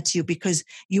doing that to you because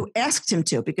you asked him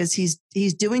to, because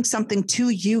he's doing something to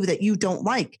you that you don't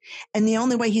like. And the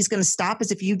only way he's going to stop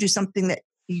is if you do something that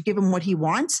you give him what he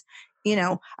wants.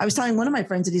 I was telling one of my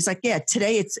friends that he's like, yeah,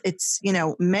 today it's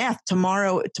math.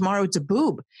 Tomorrow it's a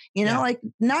boob, like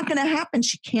not going to happen.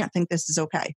 She can't think this is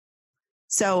okay.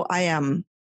 So I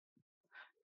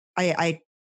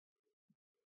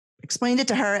explained it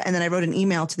to her. And then I wrote an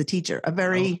email to the teacher, a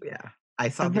very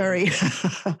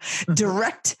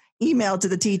direct email to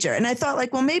the teacher. And I thought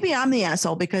like, well, maybe I'm the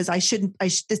asshole because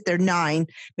they're 9.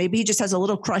 Maybe he just has a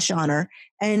little crush on her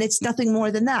and it's nothing more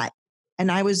than that. And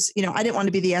I was, I didn't want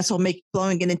to be the asshole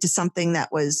blowing it into something that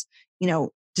was,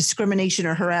 discrimination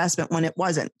or harassment when it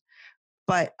wasn't.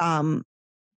 But the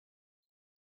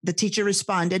teacher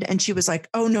responded and she was like,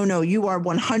 oh, no, you are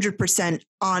 100%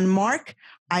 on mark.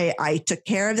 I took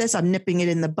care of this. I'm nipping it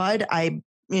in the bud. I,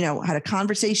 had a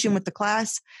conversation with the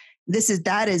class.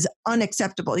 That is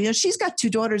unacceptable. She's got 2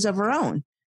 daughters of her own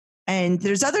and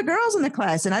there's other girls in the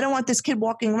class and I don't want this kid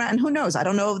walking around. And who knows? I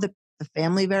don't know the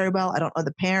family very well. I don't know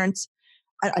the parents.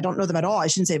 I don't know them at all. I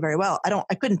shouldn't say very well.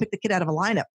 I couldn't pick the kid out of a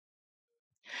lineup.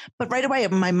 But right away,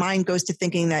 my mind goes to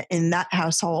thinking that in that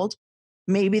household,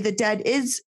 maybe the dad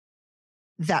is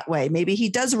that way. Maybe he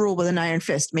does rule with an iron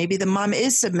fist. Maybe the mom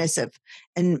is submissive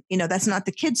and, that's not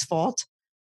the kid's fault.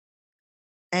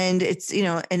 And it's,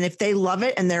 and if they love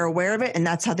it and they're aware of it and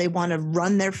that's how they want to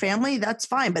run their family, that's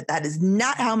fine. But that is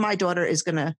not how my daughter is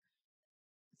going to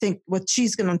think what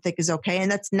she's going to think is okay.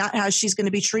 And that's not how she's going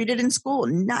to be treated in school.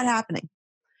 Not happening.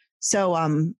 So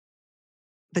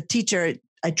the teacher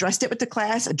addressed it with the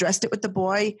class, addressed it with the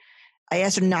boy. I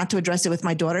asked her not to address it with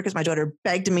my daughter because my daughter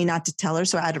begged me not to tell her.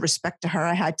 So out of respect to her,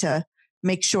 I had to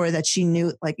make sure that she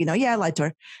knew, like, I lied to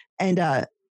her. And,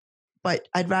 but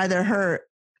I'd rather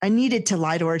I needed to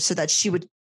lie to her so that she would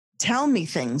tell me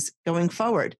things going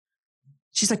forward.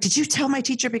 She's like, did you tell my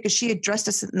teacher? Because she addressed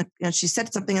us she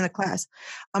said something in the class.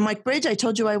 I'm like, Bridge, I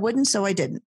told you I wouldn't, so I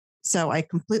didn't. So I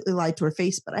completely lied to her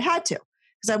face, but I had to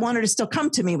because I want her to still come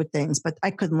to me with things, but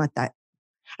I couldn't let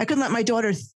my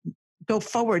daughter go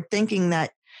forward thinking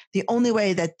that the only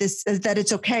way that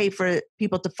it's okay for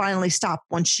people to finally stop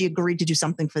once she agreed to do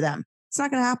something for them. It's not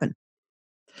going to happen.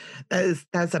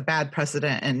 That's a bad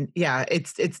precedent. And yeah,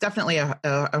 it's definitely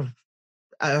a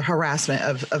harassment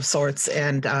of sorts.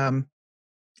 And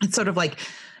it's sort of like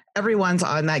everyone's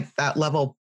on that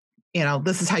level,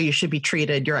 this is how you should be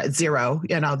treated. You're at 0,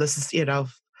 this is,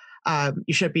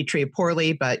 you should be treated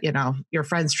poorly, but your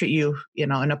friends treat you,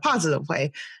 in a positive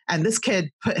way. And this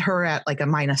kid put her at like a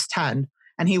 -10.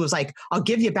 And he was like, I'll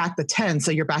give you back the 10.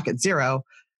 So you're back at 0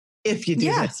 if you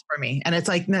do this for me. And it's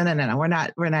like, no, we're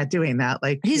not doing that.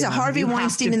 Like, he's a Harvey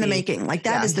Weinstein in the making. Like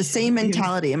that is the same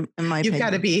mentality in my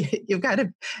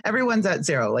opinion. Everyone's at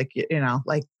 0. Like,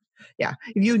 like, yeah,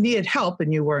 if you needed help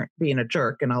and you weren't being a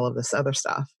jerk and all of this other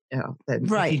stuff, then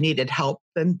if you needed help,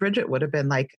 then Bridget would have been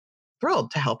like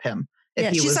thrilled to help him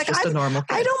if he was like, just a normal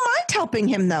kid. I don't mind helping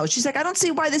him though. She's like, I don't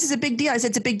see why this is a big deal. I said,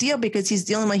 it's a big deal because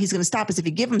the only way he's going to stop is if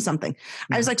you give him something.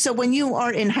 I was like, so when you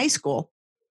are in high school,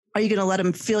 are you going to let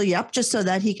him fill you up just so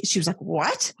that she was like,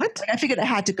 what? Like, I figured I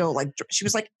had to go she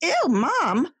was like, ew,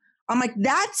 Mom. I'm like,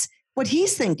 that's what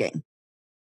he's thinking.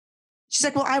 She's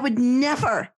like, well, I would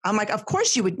never. I'm like, of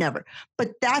course you would never.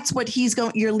 But that's what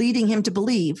you're leading him to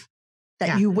believe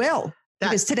that you will.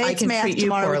 Because today it's math,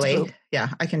 tomorrow it's poop. Yeah,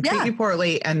 I can treat you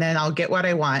poorly and then I'll get what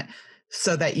I want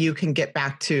so that you can get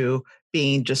back to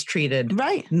being just treated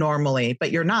normally.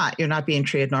 But you're not being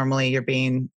treated normally. You're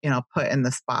being, put in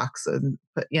this box and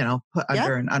put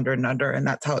under and under and under. And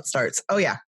that's how it starts. Oh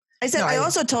yeah. I said, I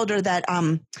also told her that,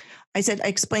 I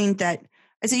explained that,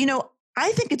 I said,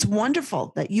 I think it's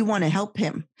wonderful that you want to help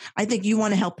him. I think you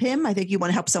want to help him. I think you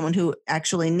want to help someone who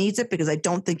actually needs it because I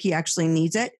don't think he actually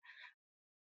needs it.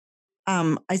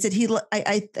 I said,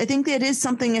 I think that is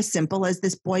something as simple as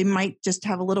this boy might just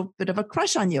have a little bit of a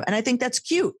crush on you. And I think that's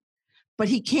cute, but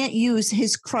he can't use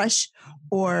his crush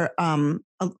or,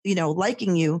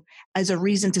 liking you as a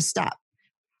reason to stop.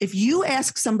 If you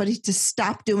ask somebody to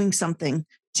stop doing something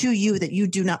to you that you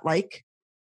do not like,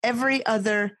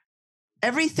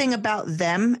 everything about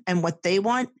them and what they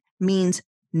want means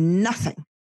nothing.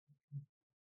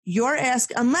 Your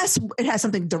ask, unless it has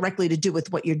something directly to do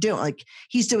with what you're doing, like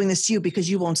he's doing this to you because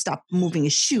you won't stop moving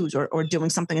his shoes or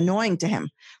doing something annoying to him.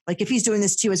 Like if he's doing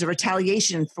this to you as a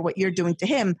retaliation for what you're doing to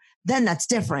him, then that's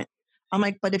different. I'm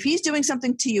like, but if he's doing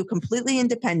something to you completely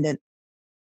independent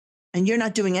and you're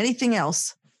not doing anything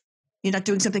else, you're not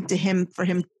doing something to him for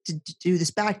him to do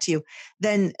this back to you,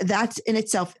 then that in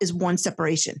itself is one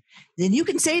separation. Then you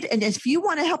can say it. And if you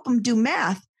want to help him do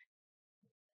math,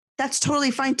 that's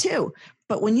totally fine too.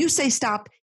 But when you say stop,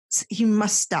 he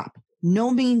must stop.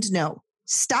 No means no.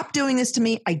 Stop doing this to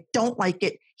me. I don't like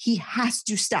it. He has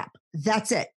to stop.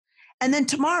 That's it. And then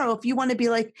tomorrow, if you want to be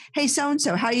like, hey,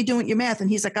 so-and-so, how are you doing with your math? And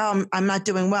he's like, oh, I'm not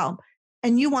doing well.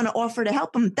 And you want to offer to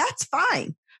help him, that's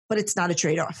fine. But it's not a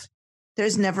trade-off.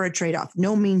 There's never a trade-off.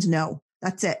 No means no.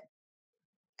 That's it.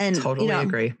 And totally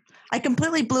agree. I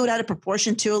completely blew it out of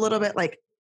proportion too a little bit. Like,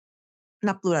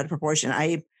 not blew it out of proportion.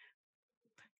 I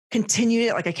continued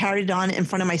it, like I carried it on in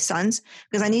front of my sons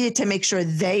because I needed to make sure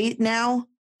they now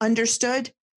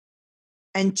understood.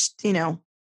 And,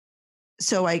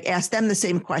 so I asked them the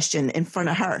same question in front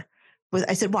of her. But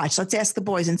I said, watch, let's ask the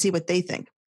boys and see what they think.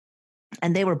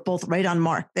 And they were both right on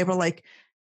mark. They were like,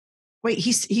 wait,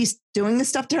 he's doing this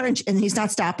stuff to her and he's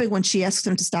not stopping when she asks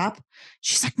him to stop.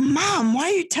 She's like, Mom, why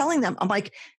are you telling them? I'm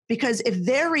like, because if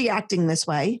they're reacting this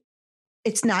way,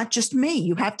 it's not just me.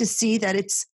 You have to see that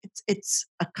it's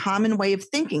a common way of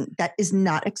thinking that is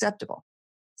not acceptable.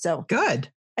 So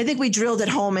good. I think we drilled it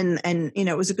home and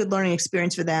it was a good learning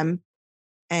experience for them.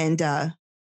 And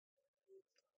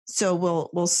so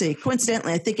we'll see.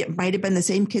 Coincidentally, I think it might have been the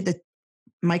same kid that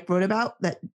Mike wrote about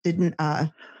that didn't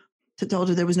told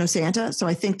her there was no Santa. So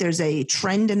I think there's a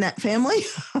trend in that family.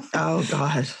 Oh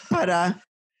God. But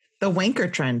the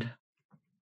wanker trend.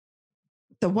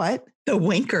 The what? The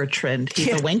wanker trend. He's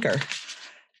a wanker.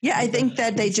 Yeah, I think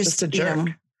that they just a jerk.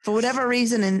 For whatever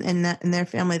reason in their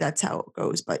family, that's how it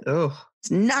goes. But it's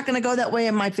not going to go that way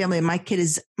in my family. And my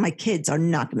kids are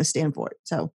not going to stand for it.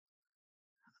 So.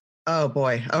 Oh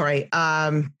boy. All right.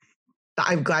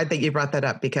 I'm glad that you brought that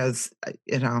up because,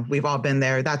 we've all been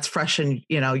there. That's fresh in,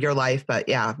 your life. But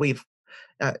yeah, we've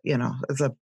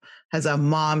as a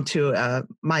mom to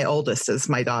my oldest is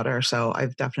my daughter. So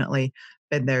I've definitely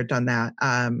been there, done that.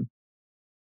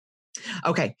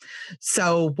 Okay.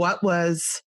 So what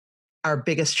was our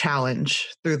biggest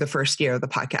challenge through the first year of the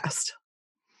podcast?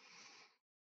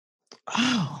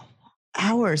 Oh,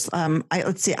 hours.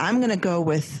 Let's see. I'm going to go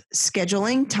with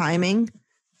scheduling, timing,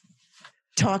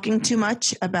 talking too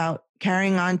much about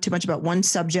carrying on too much about one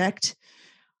subject.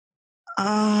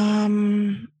 I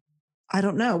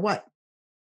don't know what.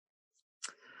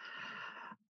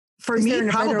 For me,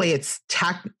 probably it's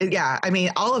tech. Yeah. I mean,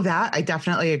 all of that I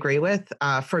definitely agree with.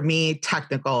 For me,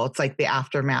 technical, it's like the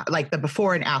aftermath, like the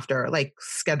before and after, like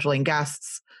scheduling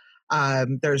guests.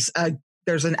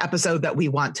 There's an episode that we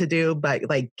want to do, but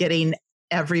like getting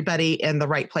everybody in the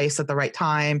right place at the right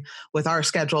time with our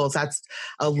schedules, that's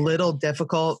a little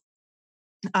difficult.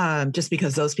 Just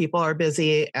because those people are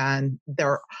busy and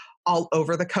they're all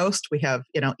over the coast. We have,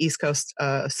 East Coast,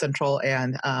 Central,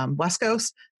 and West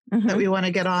Coast that we want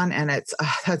to get on. And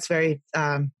that's very,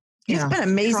 you've been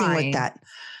amazing trying. With that.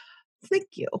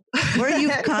 Thank you. Where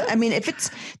you've come, I mean, if it's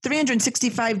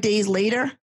 365 days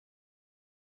later,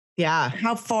 yeah,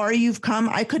 how far you've come,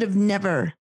 I could have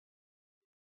never.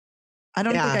 I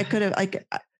don't think I could have.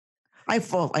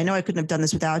 I know I couldn't have done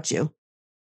this without you.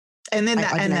 And then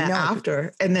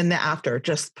the after,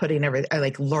 just putting everything,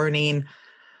 like learning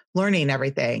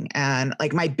everything. And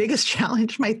like my biggest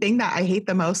challenge, my thing that I hate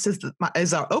the most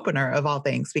is our opener of all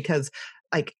things, because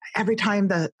like every time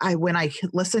when I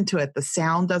listen to it, the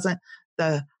sound doesn't,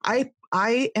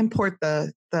 I import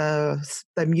the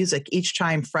music each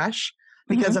time fresh,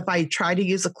 because if I try to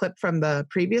use a clip from the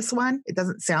previous one, it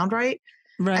doesn't sound right.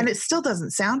 Right. And it still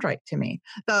doesn't sound right to me.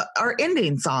 Our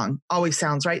ending song always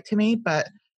sounds right to me, but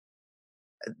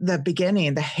the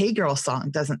beginning, the Hey Girl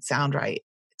song doesn't sound right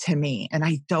to me. And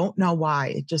I don't know why.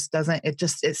 It just doesn't,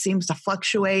 it seems to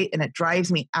fluctuate and it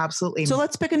drives me absolutely. So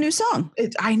let's pick a new song.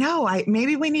 I know.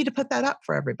 Maybe we need to put that up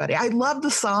for everybody. I love the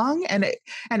song and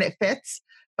it fits,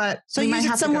 but so you use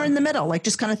it somewhere in the middle, like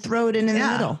just kind of throw it in the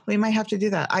middle. We might have to do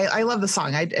that. I love the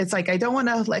song. It's like, I don't want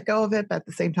to let go of it, but at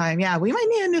the same time, we might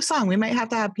need a new song. We might have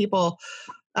to have people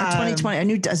 2020,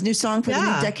 a new song for the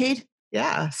new decade.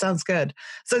 Yeah, sounds good.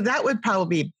 So that would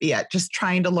probably be it. Just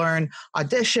trying to learn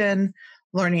Audition,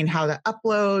 learning how to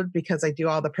upload, because I do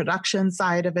all the production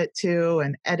side of it too,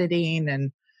 and editing.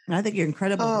 And I think you're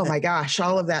incredible. Oh my gosh,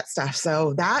 all of that stuff.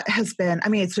 So that has been,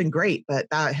 it's been great, but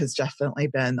that has definitely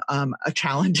been a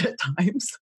challenge at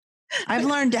times. I've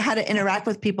learned how to interact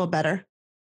with people better.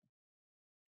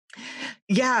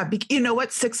 Yeah. You know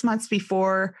what? 6 months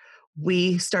before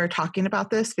we started talking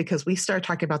about this, because we started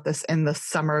talking about this in the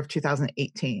summer of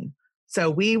 2018. So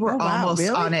we were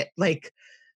on it, like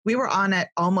we were on it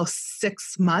almost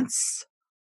 6 months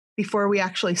before we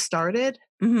actually started.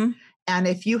 Mm-hmm. And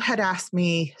if you had asked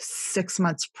me 6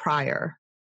 months prior,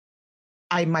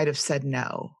 I might have said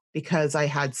no, because I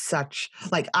had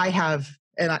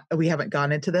we haven't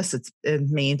gone into this. It's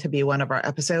meant to be one of our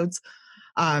episodes.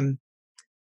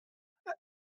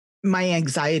 My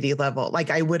anxiety level,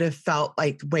 like I would have felt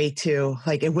like way too,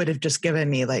 like it would have just given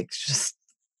me like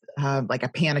like a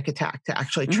panic attack to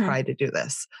actually try to do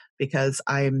this, because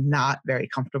I'm not very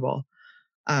comfortable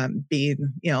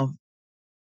being,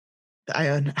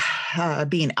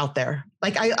 being out there.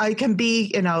 Like I can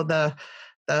be, the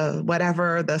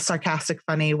whatever, the sarcastic,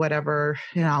 funny, whatever,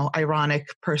 ironic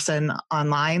person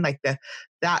online, like the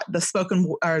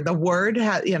spoken or the word,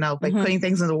 putting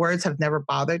things in the words have never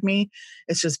bothered me.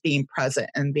 It's just being present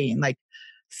and being like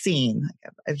seen.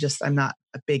 I'm not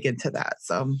big into that.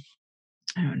 So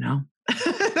I don't know.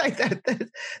 Like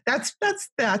that's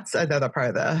another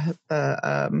part of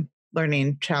the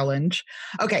learning challenge.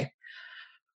 Okay.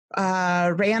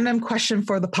 Random question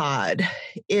for the pod.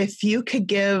 If you could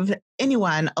give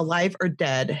anyone, alive or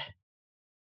dead,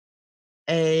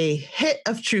 a hit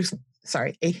of truth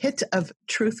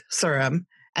serum,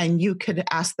 and you could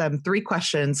ask them 3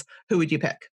 questions, who would you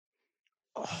pick?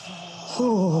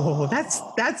 Oh,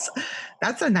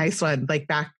 that's a nice one. Like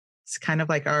it's kind of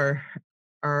like our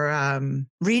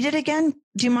read it again.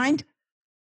 Do you mind?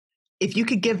 If you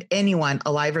could give anyone,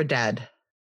 alive or dead,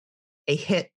 a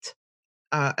hit,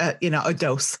 a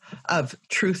dose of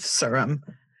truth serum,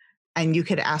 and you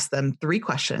could ask them 3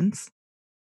 questions,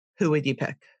 who would you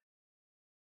pick?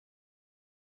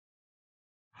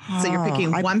 So you're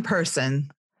picking one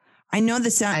person. I know the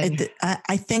sound.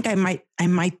 I think I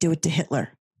might do it to Hitler.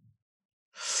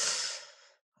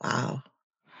 Wow.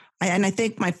 And I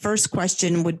think my first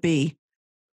question would be,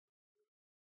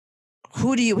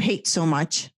 who do you hate so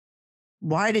much?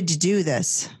 Why did you do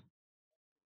this?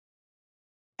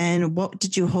 And what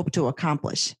did you hope to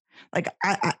accomplish? Like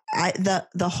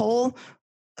the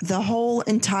whole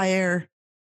entire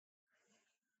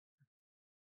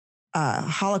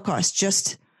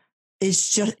Holocaust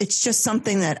it's just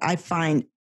something that I find,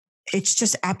 it's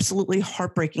just absolutely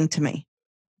heartbreaking to me.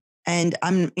 And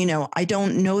I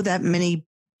don't know that many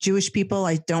Jewish people.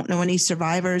 I don't know any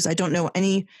survivors. I don't know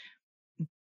anybody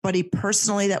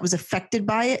personally that was affected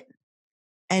by it.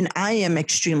 And I am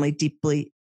extremely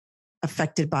deeply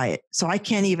affected by it. So I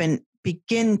can't even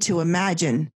begin to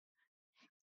imagine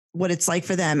what it's like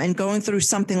for them. And going through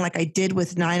something like I did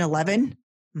with 9/11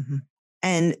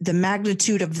 and the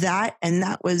magnitude of that, and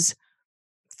that was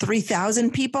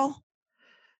 3,000 people.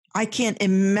 I can't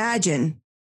imagine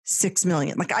 6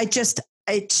 million. Like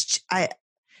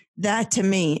that to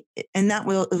me, and it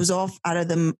was all out of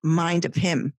the mind of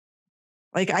him.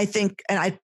 Like I think, and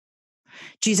I'd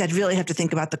really have to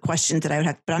think about the questions that I would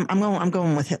have, but I'm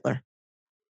going with Hitler.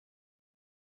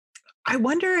 I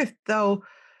wonder if though,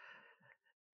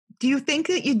 do you think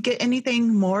that you'd get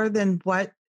anything more than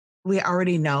what we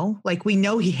already know? Like we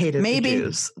know he hated the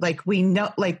Jews. Like we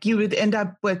know, like you would end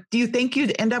up with, do you think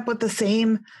you'd end up with the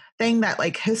same thing that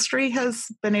like history has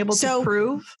been able to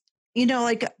prove?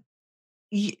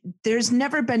 There's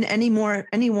never been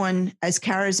anyone as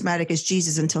charismatic as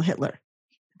Jesus until Hitler.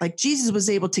 Like Jesus was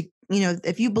able to,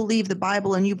 if you believe the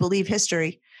Bible and you believe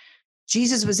history,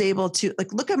 Jesus was able to,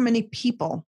 like, look how many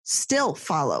people still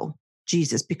follow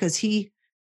Jesus because he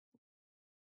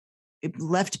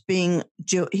left being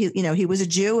Jew. He was a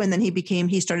Jew and then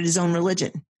he started his own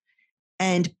religion,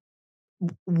 and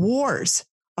wars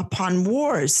upon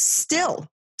wars still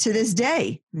to this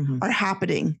day are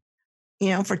happening,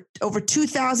 for over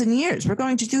 2,000 years. We're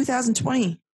going to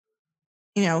 2020,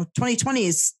 2020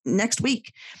 is next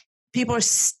week. People are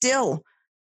still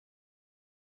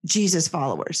Jesus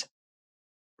followers,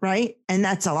 right? And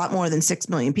that's a lot more than 6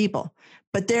 million people.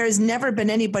 But there has never been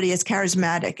anybody as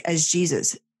charismatic as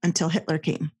Jesus until Hitler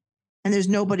came. And there's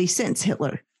nobody since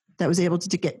Hitler that was able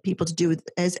to get people to do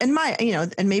as, and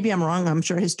and maybe I'm wrong. I'm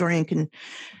sure a historian can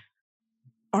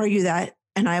argue that.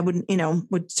 And I would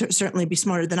certainly be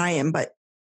smarter than I am, but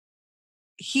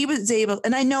he was able,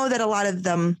 and I know that a lot of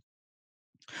them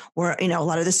were, a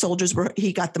lot of the soldiers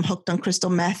he got them hooked on crystal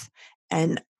meth.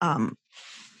 And,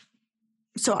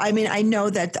 so, I know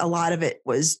that a lot of it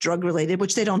was drug related,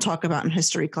 which they don't talk about in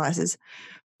history classes,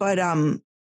 but,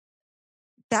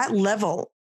 that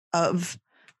level of,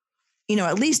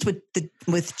 at least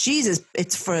with Jesus,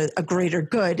 it's for a greater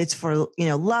good. It's for,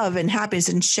 love and happiness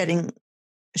and sharing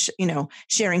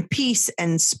peace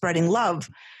and spreading love.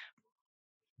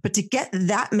 But to get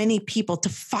that many people to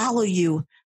follow you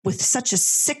with such a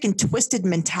sick and twisted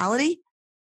mentality,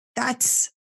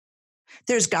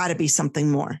 there's got to be something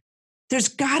more. There's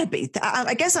got to be.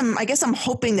 I guess I'm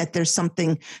hoping that there's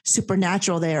something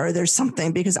supernatural there, or there's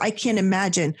something, because I can't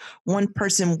imagine one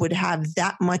person would have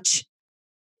that much.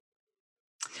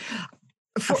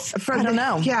 I don't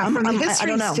know. Yeah,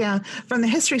 from the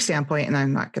history standpoint, and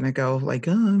I'm not going to go like,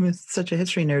 oh, I'm such a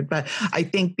history nerd, but I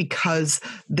think because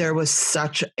there was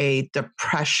such a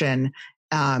depression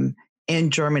in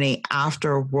Germany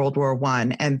after World War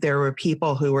I, and there were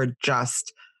people who were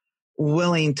just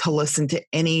willing to listen to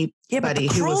anybody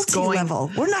who was going. Level.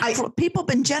 We're not people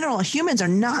in general. Humans are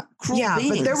not cruel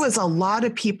beings. But there was a lot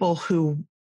of people who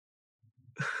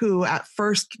at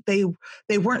first they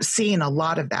weren't seeing a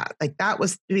lot of that. Like that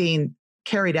was being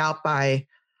carried out by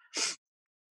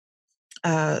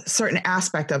a certain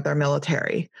aspect of their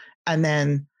military, and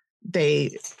then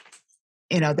they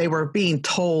were being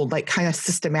told, like, kind of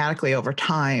systematically over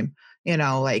time,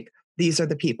 like, these are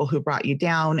the people who brought you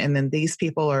down. And then these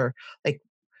people are like,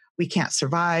 we can't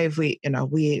survive. We've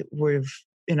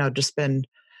just been,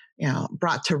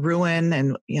 brought to ruin,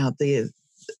 and,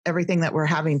 everything that we're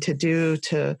having to do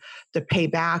to pay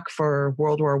back for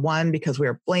World War I because we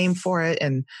were blamed for it.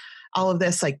 And all of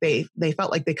this, like they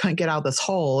felt like they couldn't get out of this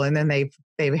hole. And then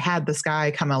they've had this guy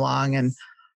come along, and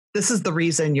this is the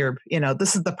reason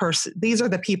this is the person, these are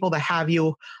the people that have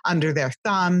you under their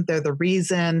thumb. They're the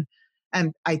reason.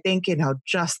 And I think,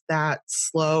 just that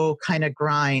slow kind of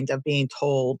grind of being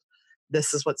told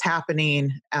this is what's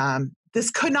happening.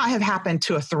 This could not have happened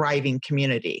to a thriving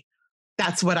community.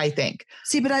 That's what I think.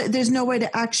 See, but there's no way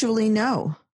to actually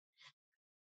know.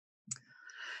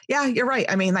 Yeah, you're right.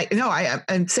 I mean, like, no,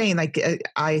 I'm saying, like,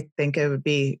 I think it would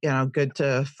be, good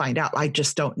to find out. I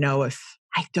just don't know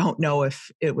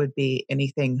if it would be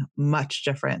anything much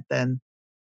different than.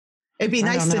 It'd be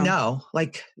nice to know.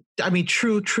 Like, I mean,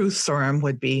 true truth serum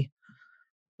would be,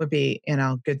 good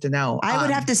to know. I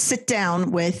would have to sit down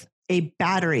with a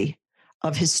battery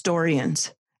of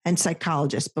historians and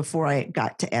psychologist before I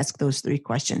got to ask those 3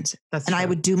 questions. That's and true. I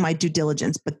would do my due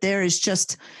diligence, but there is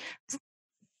just,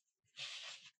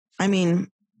 I mean,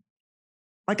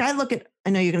 like I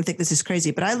know you're going to think this is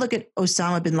crazy, but I look at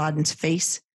Osama bin Laden's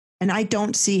face and I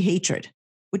don't see hatred,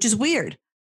 which is weird.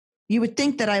 You would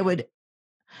think that I would,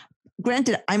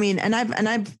 granted, I mean,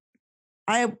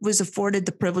 I was afforded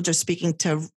the privilege of speaking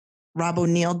to Rob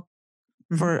O'Neill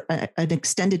for an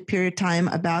extended period of time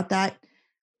about that,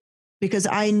 because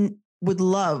I would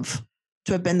love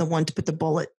to have been the one to put the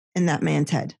bullet in that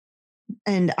man's head.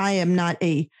 And I am not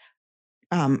I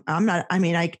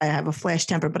have a flash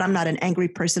temper, but I'm not an angry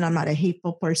person. I'm not a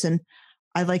hateful person.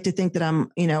 I like to think that I'm,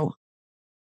 a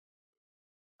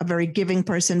very giving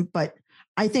person, but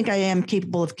I think I am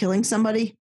capable of killing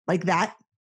somebody like that.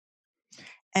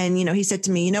 And, he said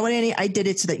to me, you know what, Annie, I did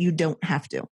it so that you don't have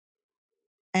to.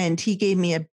 And he gave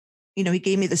me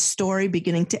the story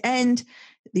beginning to end,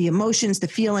 the emotions, the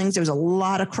feelings. There was a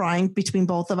lot of crying between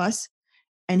both of us.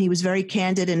 And he was very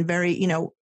candid and very,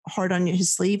 hard on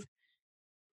his sleeve.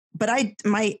 But I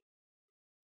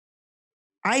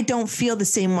don't feel the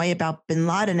same way about bin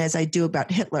Laden as I do about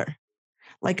Hitler.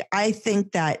 Like, I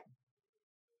think that,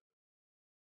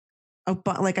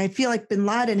 I feel like bin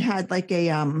Laden had I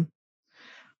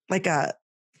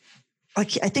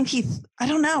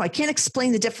don't know. I can't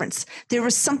explain the difference. There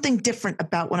was something different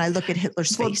about when I look at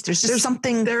Hitler's face. There's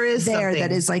something that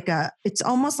is it's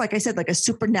almost like I said, like a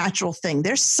supernatural thing.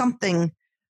 There's something.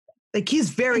 Like, he's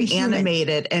very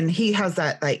animated, and he has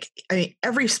that,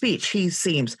 every speech he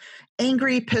seems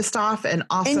angry, pissed off, and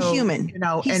also inhuman.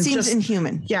 He seems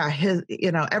inhuman. Yeah. His,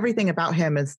 everything about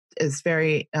him is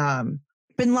very, bin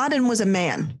Laden was a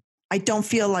man. I don't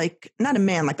feel like, not a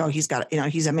man, like, oh, he's got,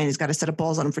 he's a man, he's got a set of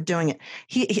balls on him for doing it.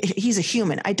 He's a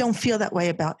human. I don't feel that way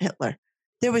about Hitler.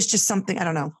 There was just something, I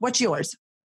don't know. What's yours?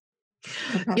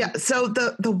 Yeah. So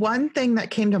the one thing that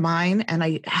came to mind, and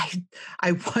I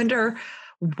wonder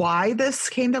why this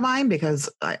came to mind, because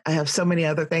I have so many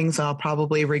other things I'll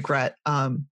probably regret,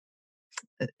 not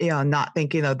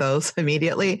thinking of those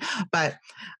immediately. But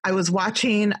I was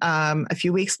watching a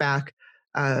few weeks back,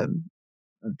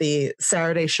 the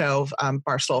Saturday show,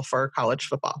 Barstool for college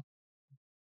football.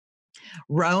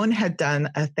 Roan had done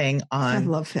a thing on. I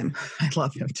love him. I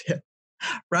love him too.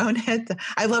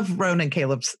 I love Roan and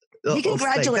Caleb's. He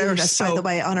congratulated us, by the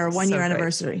way, on our 1 year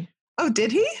anniversary. Oh,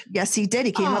 did he? Yes, he did.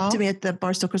 He came up to me at the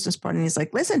Barstool Christmas party and he's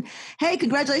like, listen, hey,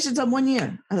 congratulations on 1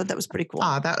 year. I thought that was pretty cool.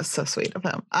 Oh, that was so sweet of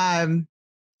him.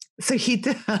 So he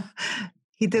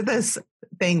did this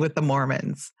thing with the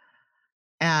Mormons,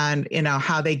 and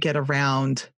how they get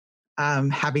around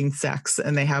having sex,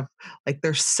 and they have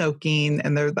they're soaking,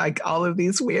 and they're all of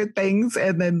these weird things.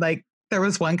 And then there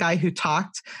was one guy who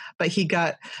talked, but he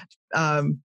got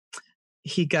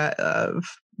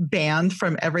banned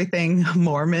from everything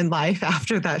Mormon life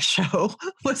after that show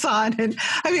was on. And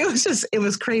I mean, it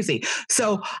was crazy.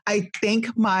 So I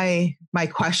think my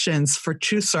questions for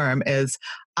True Serum is,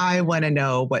 I want to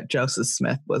know what Joseph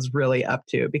Smith was really up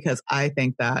to, because I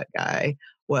think that guy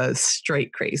was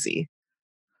straight crazy.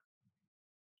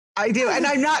 I do. And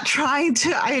I'm not trying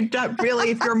to, I'm not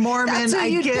really, if you're Mormon, I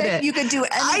get it. You could do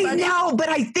anybody. I know, but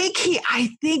I think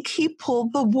he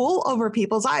pulled the wool over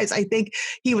people's eyes. I think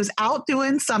he was out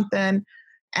doing something,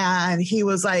 and he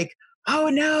was like, oh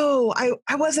no,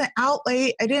 I wasn't out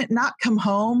late. I did not come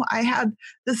home. I had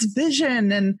this vision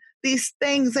and these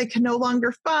things I can no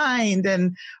longer find.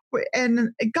 And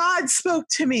God spoke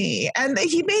to me, and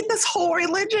he made this whole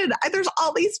religion. There's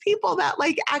all these people that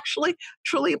actually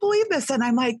truly believe this. And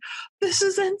I'm like, this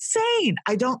is insane.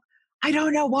 I don't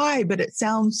know why, but it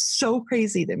sounds so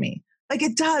crazy to me.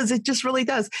 It does. It just really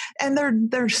does. And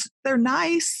they're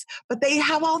nice, but they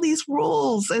have all these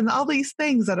rules and all these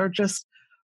things that are just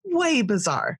way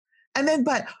bizarre. And then,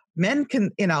 but men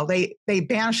can, they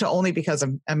banish it only because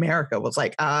America was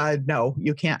like, no,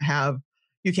 you can't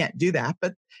do that.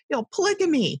 But,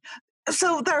 polygamy.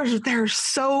 So they're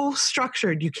so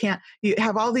structured. You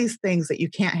have all these things that you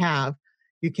can't have.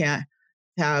 You can't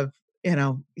have,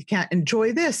 you can't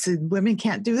enjoy this, and women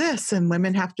can't do this, and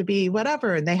women have to be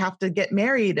whatever, and they have to get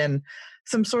married and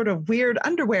some sort of weird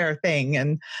underwear thing.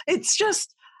 And it's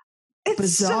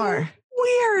bizarre. So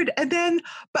weird. And then,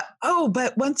 but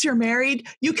once you're married,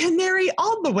 you can marry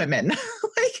all the women.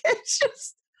 It's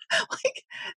just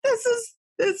this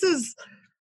is,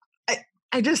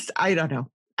 I don't know.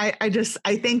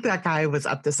 I think that guy was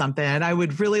up to something, and I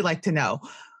would really like to know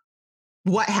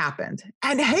what happened.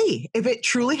 And hey, if it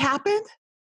truly happened,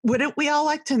 wouldn't we all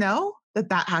like to know that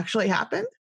actually happened?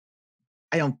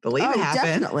 I don't believe it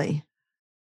happened. Definitely.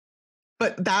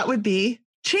 But that would be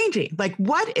changing. Like,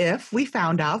 what if we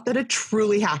found out that it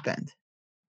truly happened?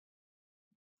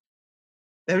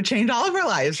 That would change all of our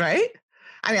lives, right?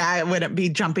 I mean, I wouldn't be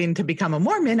jumping to become a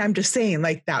Mormon. I'm just saying,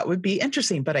 like, that would be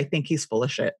interesting, but I think he's full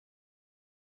of shit.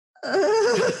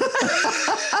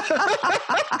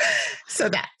 So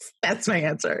that's my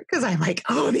answer. Cause I'm like,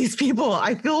 oh, these people,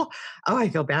 I feel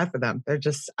bad for them. They're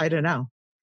just, I don't know.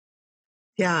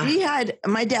 Yeah.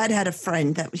 My dad had a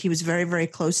friend that he was very, very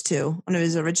close to, one of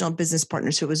his original business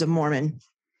partners who was a Mormon.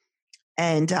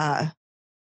 And,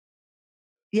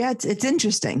 it's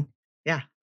interesting. Yeah.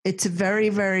 It's very,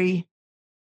 very,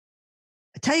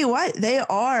 I tell you what, they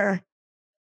are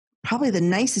probably the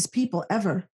nicest people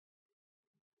ever.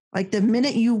 Like the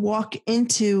minute you walk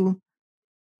into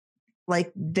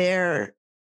like I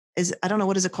don't know,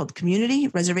 what is it called? Community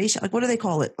reservation? Like, what do they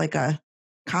call it? Like a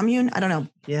commune? I don't know.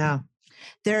 Yeah.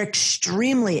 They're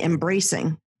extremely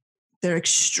embracing. They're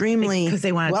extremely because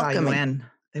they want to draw you in.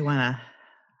 They want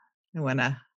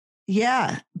to.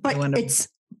 Yeah. But it's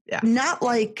not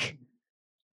like,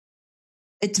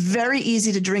 it's very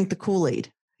easy to drink the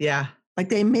Kool-Aid. Yeah. Like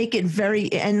they make it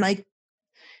very, and like,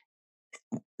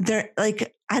 they're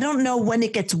like, I don't know when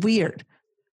it gets weird.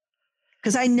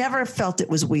 Because I never felt it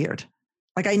was weird.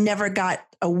 Like I never got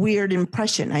a weird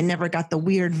impression. I never got the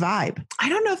weird vibe. I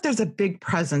don't know if there's a big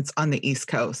presence on the East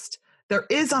Coast. There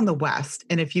is on the West.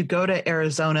 And if you go to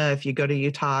Arizona, if you go to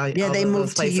Utah. Yeah, they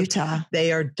moved to Utah.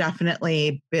 They are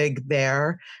definitely big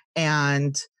there.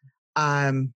 And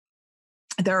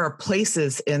there are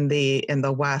places in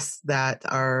the West that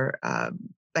are,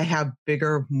 they have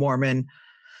bigger Mormon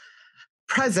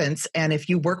presence. And if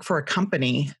you work for a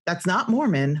company that's not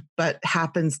Mormon, but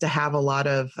happens to have a lot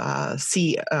of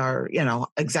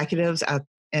executives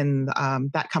in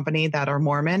that company that are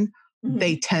Mormon, mm-hmm.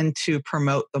 they tend to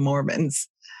promote the Mormons.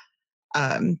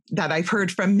 That I've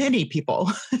heard from many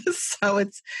people. So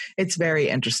it's very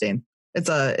interesting. It's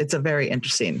a very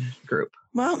interesting group.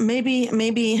 Well, maybe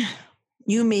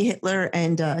you, me, Hitler,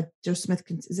 and Joe Smith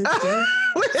can sit down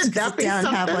and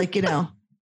have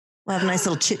we'll have a nice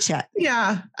little chit chat.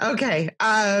 Yeah. Okay.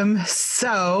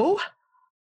 So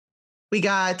we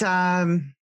got, I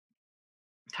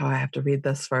have to read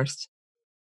this first.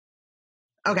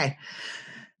 Okay.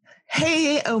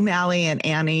 Hey, O'Malley and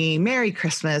Annie, Merry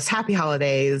Christmas. Happy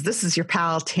holidays. This is your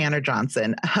pal, Tanner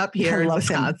Johnson, up here in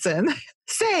Wisconsin.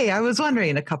 Say, I was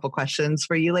wondering a couple questions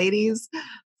for you ladies.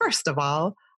 First of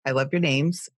all, I love your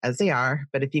names as they are,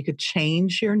 but if you could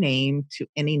change your name to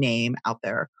any name out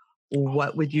there,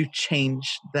 what would you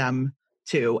change them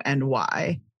to and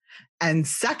why? And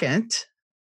second,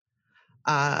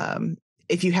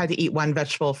 if you had to eat one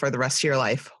vegetable for the rest of your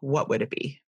life, what would it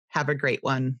be? Have a great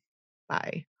one.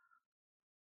 Bye.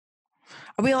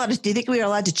 Are we allowed to, do you think we are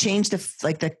allowed to change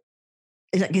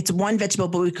it's one vegetable,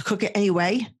 but we could cook it any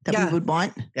way that we would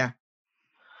want? Yeah.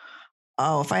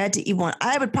 Oh, if I had to eat one,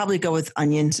 I would probably go with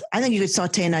onions. I think you could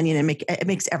saute an onion and it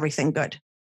makes everything good.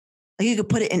 Like you could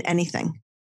put it in anything.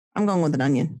 I'm going with an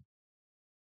onion.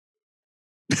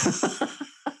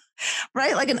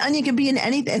 Right? Like an onion can be in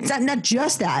anything. It's not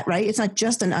just that, right? It's not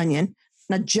just an onion,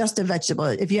 not just a vegetable.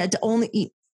 If you had to only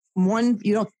eat one,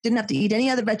 didn't have to eat any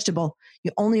other vegetable.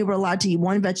 You only were allowed to eat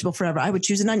one vegetable forever. I would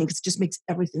choose an onion because it just makes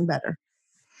everything better.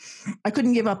 I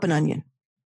couldn't give up an onion.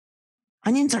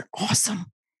 Onions are awesome.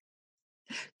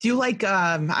 Do you like,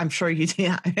 I'm sure you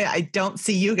do. I don't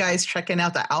see you guys checking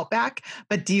out the Outback,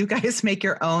 but do you guys make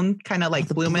your own kind of like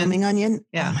blooming onion?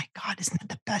 Yeah. Oh my God, isn't that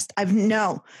the best?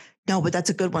 No, but that's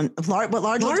a good one.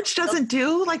 Large doesn't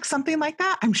do like something like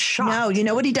that? I'm shocked. No, you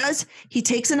know what he does? He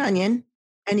takes an onion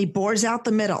and he bores out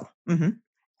the middle. Mm-hmm.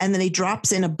 And then he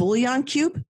drops in a bouillon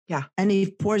cube. Yeah. And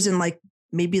he pours in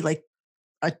maybe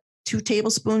 2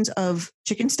 tablespoons of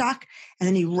chicken stock. And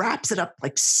then he wraps it up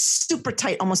like super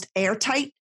tight, almost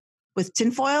airtight with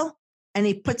tinfoil. And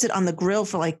he puts it on the grill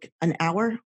for like an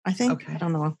hour, I think. Okay. I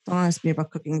don't know. Don't ask me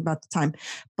about cooking about the time.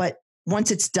 But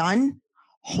once it's done,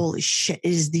 holy shit, it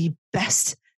is the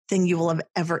best thing you will have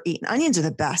ever eaten. Onions are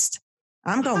the best.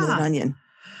 I'm going with an onion.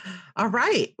 All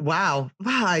right. Wow.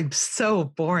 I'm so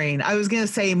boring. I was going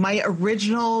to say my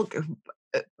original,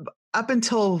 up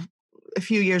until a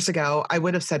few years ago, I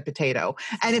would have said potato.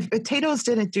 And if potatoes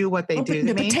didn't do what they do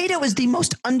to me. Potato is the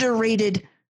most underrated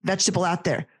vegetable out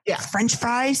there. Yeah. French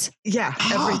fries. Yeah.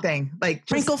 Everything. Like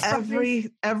just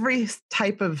every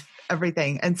type of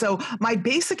everything. And so my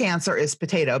basic answer is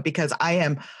potato because I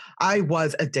I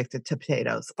was addicted to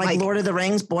potatoes. Like Lord of the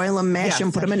Rings, boil them, mash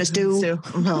them, put them in a stew.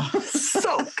 Oh,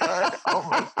 so good. Oh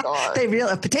my God.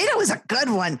 A potato is a good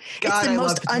one. God, it's the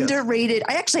most underrated.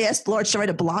 I actually asked Lord to write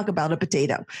a blog about a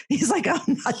potato. He's like,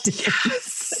 I'm not doing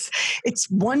this. It's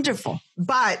wonderful.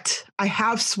 But I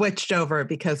have switched over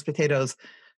because potatoes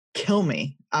kill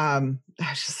me.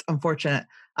 That's just unfortunate.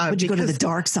 Would you go to the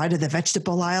dark side of the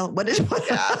vegetable aisle? What is what?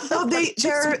 Yeah. So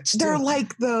they're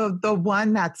like the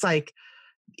one that's like,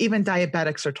 even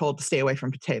diabetics are told to stay away from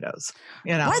potatoes.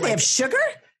 You know, why they have sugar?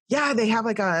 Yeah, they have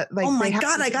oh my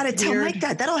God, I got to tell Mike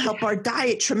that. That'll help our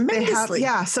diet tremendously.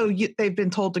 So they've been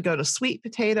told to go to sweet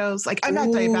potatoes. Like I'm not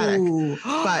diabetic,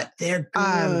 but they're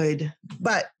good.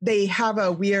 But they have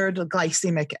a weird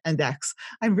glycemic index.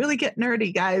 I'm really getting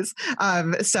nerdy, guys.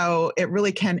 So it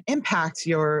really can impact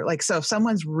your, like, so if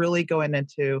someone's really going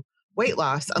into weight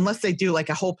loss, unless they do like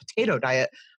a whole potato diet,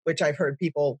 which I've heard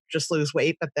people just lose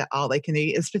weight, but all they can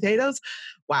eat is potatoes.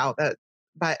 Wow.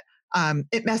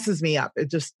 It messes me up.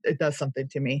 It does something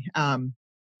to me.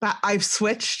 But I've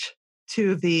switched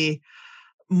to the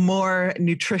more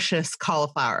nutritious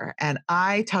cauliflower. And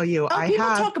I tell you, people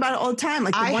talk about it all the time.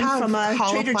 Like the one from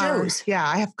Trader Joe's. Yeah.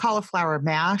 I have cauliflower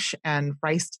mash and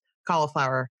riced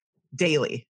cauliflower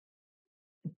daily.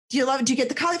 Do you love it? Do you get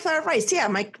the cauliflower rice? Yeah.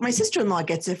 My sister-in-law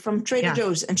gets it from Trader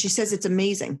Joe's and she says it's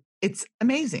amazing. It's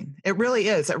amazing. It really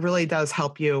is. It really does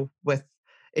help you with,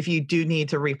 if you do need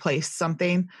to replace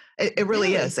something, it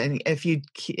really is. And if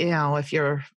if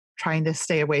you're trying to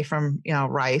stay away from,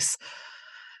 rice,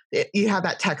 you have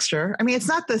that texture. I mean, it's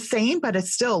not the same, but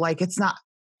it's still like, it's not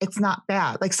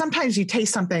bad. Like sometimes you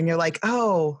taste something, you're like,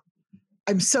 oh,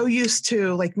 I'm so used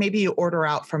to, like, maybe you order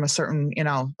out from a certain,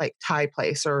 like Thai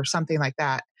place or something like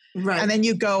that. Right. And then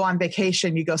you go on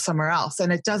vacation, you go somewhere else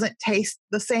and it doesn't taste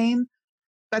the same.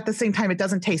 But at the same time, it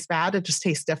doesn't taste bad. It just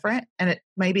tastes different, and it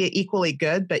may be equally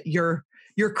good. But you're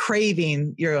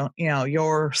craving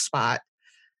your spot,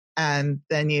 and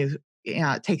then it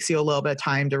takes you a little bit of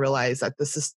time to realize that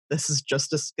this is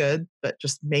just as good, but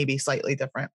just maybe slightly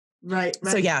different. Right.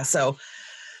 So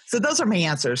those are my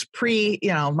answers.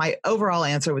 My overall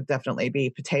answer would definitely be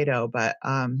potato, but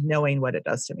knowing what it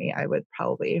does to me, I would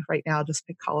probably right now just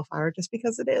pick cauliflower, just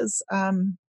because it is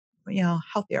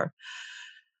healthier.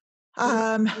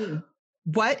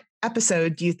 What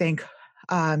episode do you think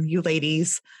you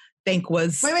ladies think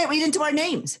was... Wait, we didn't do our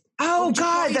names. Oh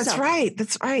God, that's right.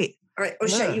 All right. Oh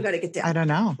shit, you got to get down. I don't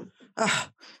know.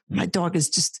 My dog is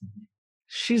just...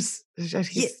 He's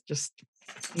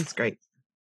great.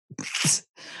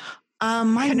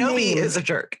 My Kenobi name is a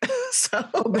jerk. So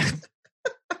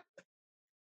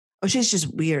she's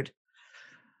just weird.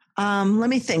 Let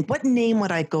me think. What name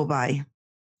would I go by?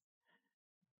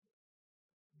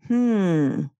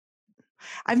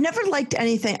 I've never liked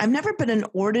anything. I've never been an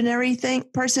ordinary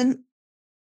person,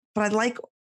 but I like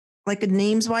a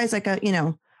names wise, like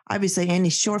obviously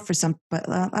Annie's short for some, but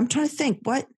I'm trying to think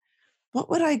what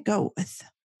would I go with?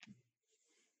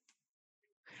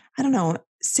 I don't know.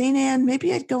 St. Anne,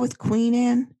 maybe I'd go with Queen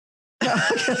Anne.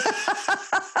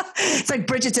 It's like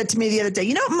Bridget said to me the other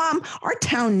day, Mom, our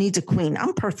town needs a queen.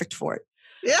 I'm perfect for it.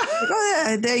 Yeah.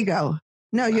 Oh, there you go.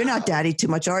 No, you're not daddy too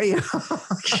much, are you?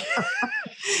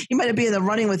 You might be in the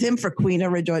running with him for Queen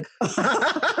of Ridgewood.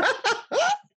 I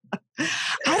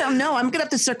don't know. I'm going to have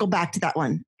to circle back to that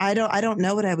one. I don't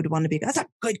know what I would want to be. That's a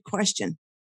good question.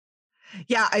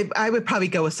 Yeah, I would probably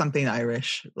go with something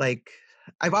Irish. Like,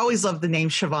 I've always loved the name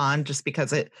Siobhan just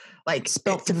because it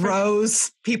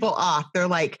throws people off. They're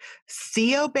like,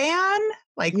 Siobhan?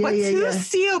 Like, who's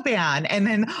Siobhan? And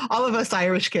then all of us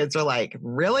Irish kids are like,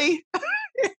 really?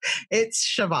 It's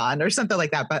Siobhan or something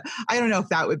like that. But I don't know if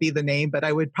that would be the name, but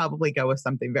I would probably go with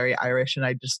something very Irish. And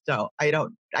I just I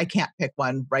can't pick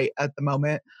one right at the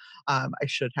moment. I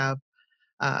should have.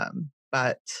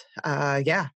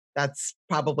 Yeah, that's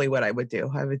probably what I would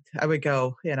do. I would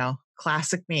go,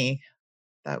 classic me.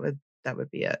 That would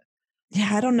be it. Yeah,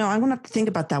 I don't know. I'm going to have to think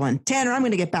about that one. Tanner, I'm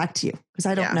going to get back to you because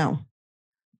I don't know.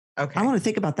 Okay. I want to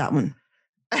think about that one.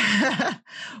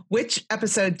 Which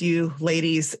episode do you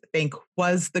ladies think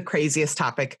was the craziest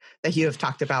topic that you have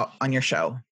talked about on your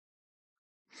show?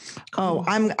 Oh,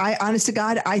 I honest to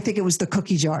God, I think it was the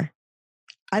cookie jar.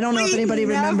 I don't know if anybody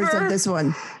remembers of this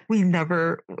one.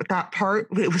 That part,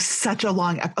 it was such a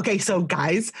long, okay. So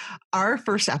guys, our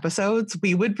first episodes,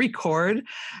 we would record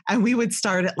and we would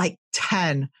start at like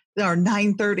 10 or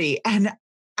 9:30. And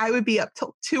I would be up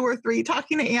till 2 or 3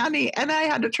 talking to Annie. And I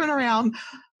had to turn around,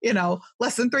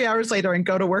 less than 3 hours later and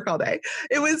go to work all day.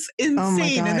 It was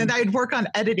insane. And then I'd work on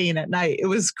editing at night. It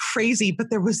was crazy. But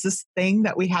there was this thing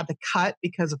that we had to cut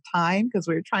because of time, because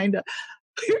we were trying to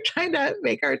We were trying to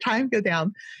make our time go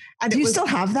down. And do you still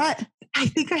have that? I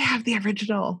think I have the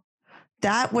original.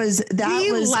 That was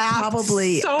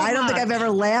probably, so I don't think I've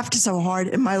ever laughed so hard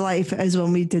in my life as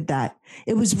when we did that.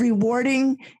 It was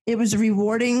rewarding. It was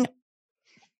rewarding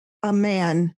a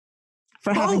man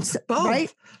for having,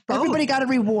 right? Both. Everybody got a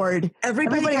reward.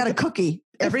 Everybody got a cookie.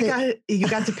 You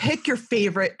got to pick your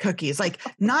favorite cookies. Like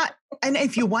not, and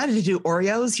if you wanted to do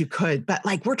Oreos, you could, but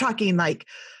like, we're talking like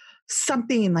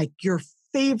something like your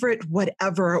favorite,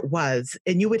 whatever it was,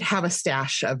 and you would have a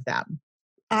stash of them.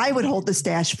 I would hold the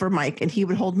stash for Mike and he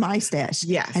would hold my stash.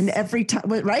 Yes. And every time,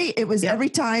 right? It was every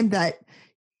time that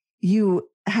you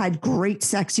had great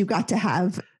sex, you got to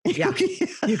have a cookie.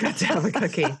 You got to have a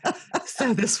cookie.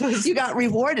 So this was... You got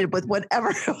rewarded with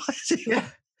whatever it was. Yeah.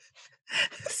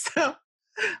 So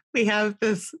we have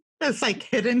this like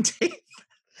hidden tape.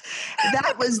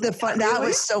 That was the fun. That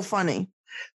was so funny.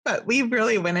 But we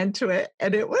really went into it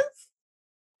and it was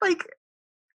like...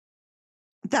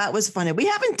 That was funny. We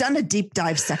haven't done a deep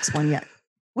dive sex one yet.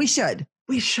 We should.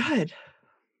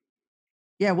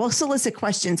 Yeah, we'll solicit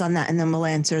questions on that and then we'll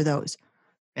answer those.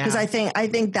 Because I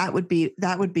think that would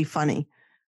be funny.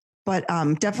 But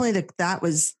definitely that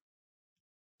was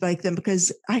like them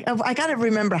because I got to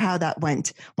remember how that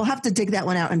went. We'll have to dig that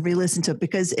one out and re-listen to it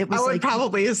because it was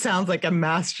it sounds like a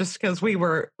mess just because we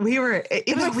were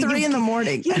it was like 3 in the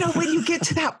morning. You know, when you get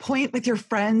to that point with your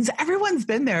friends, everyone's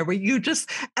been there where you just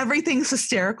everything's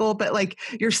hysterical, but like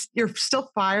you're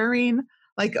still firing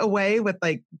like away with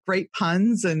like great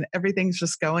puns and everything's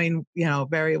just going, you know,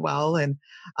 very well. And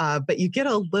but you get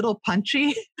a little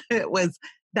punchy. That was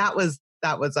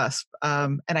us.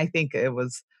 And I think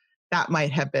that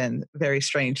might have been very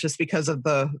strange just because of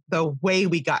the way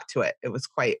we got to it. It was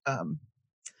quite,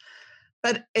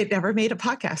 but it never made a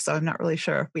podcast. So I'm not really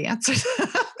sure if we answered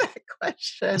that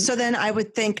question. So then I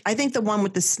think the one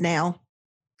with the snail,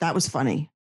 that was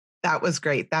funny. That was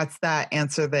great. That's that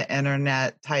answer the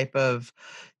internet type of,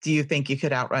 do you think you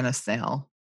could outrun a snail?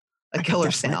 A killer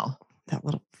snail. That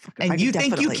little and you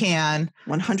think you can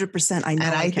 100%. I know.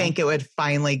 And I think it would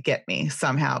finally get me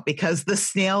somehow because the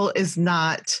snail is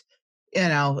not, you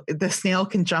know, the snail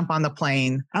can jump on the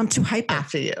plane. I'm too hyper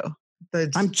after you.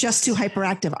 I'm just too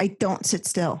hyperactive. I don't sit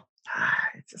still.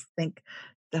 I just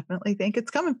definitely think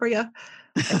it's coming for you.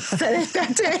 I said it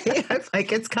that day. I was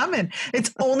like, it's coming.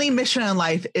 Its only mission in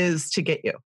life is to get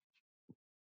you.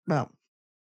 Well,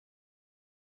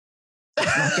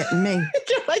 it's not getting me.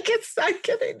 You're like, it's not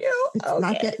getting you. It's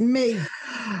not getting me.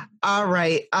 All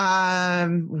right.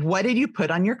 What did you put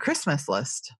on your Christmas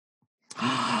list?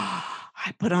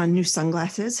 I put on new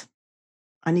sunglasses.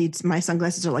 My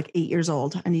sunglasses are like 8 years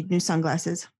old. I need new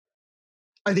sunglasses.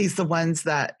 Are these the ones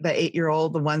that the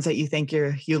 8-year-old, the ones that you think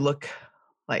you look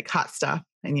like hot stuff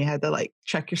and you had to like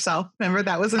check yourself? Remember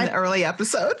that was an early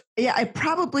episode? Yeah, I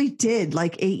probably did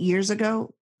like 8 years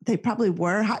ago. They probably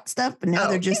were hot stuff, but now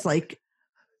they're just like,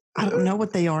 I don't know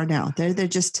what they are now. They're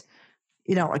just,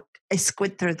 you know, like I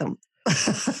squint through them.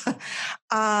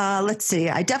 Let's see.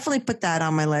 I definitely put that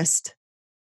on my list.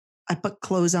 I put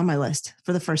clothes on my list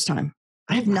for the first time.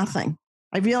 I have nothing.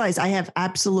 I realize I have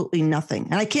absolutely nothing.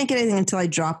 And I can't get anything until I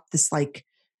drop this like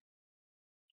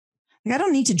I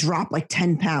don't need to drop like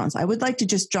 10 pounds. I would like to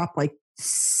just drop like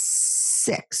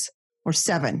 6 or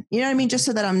 7. You know what I mean? Just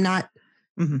so that I'm not,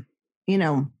 you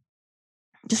know,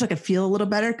 just so I can feel a little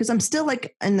better. Cause I'm still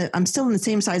like, I'm still in the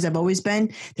same size I've always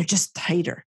been. They're just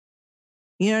tighter.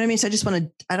 You know what I mean? So I just want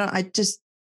to, I don't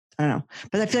know.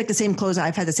 But I feel like the same clothes,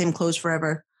 I've had the same clothes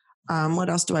forever. What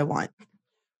else do I want?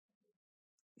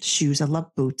 Shoes. I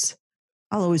love boots.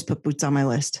 I'll always put boots on my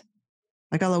list.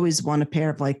 Like I'll always want a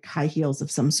pair of like high heels of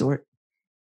some sort.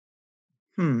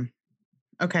 Okay.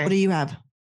 What do you have?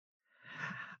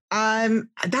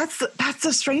 That's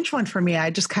a strange one for me.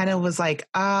 I just kind of was like,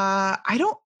 I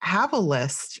don't have a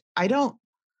list. I don't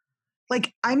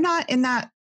I'm not in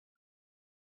that.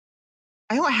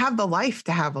 I don't have the life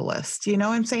to have a list. You know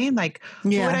what I'm saying? Like, who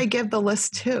would I give the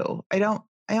list to? I don't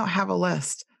have a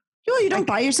list. You don't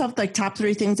buy yourself like top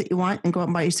 3 things that you want and go out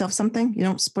and buy yourself something? You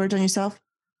don't splurge on yourself?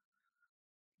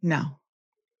 No.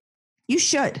 You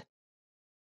should.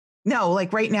 No,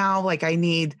 like right now, like I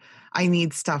need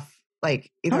stuff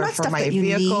like either for my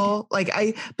vehicle,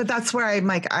 but that's where I'm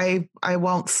like, I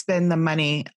won't spend the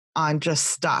money on just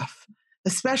stuff,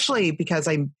 especially because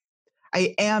I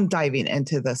am diving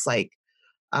into this, like,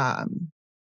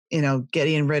 you know,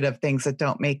 getting rid of things that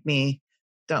don't bring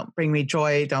me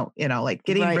joy. Like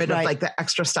getting rid of like the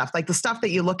extra stuff, like the stuff that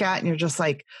you look at and you're just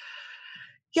like,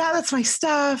 yeah, that's my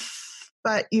stuff.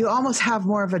 but you almost have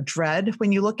more of a dread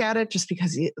when you look at it, just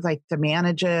because you like to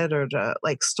manage it or to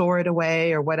like store it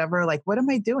away or whatever. Like, what am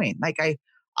I doing? Like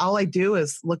all I do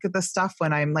is look at the stuff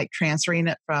when I'm like transferring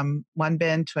it from one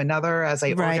bin to another as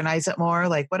I organize it more.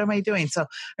 Like, what am I doing? So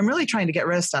I'm really trying to get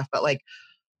rid of stuff, but like,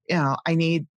 I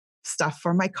need stuff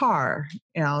for my car,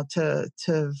 to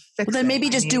fix well, then maybe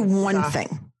just do one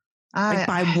thing. Like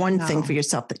buy one thing for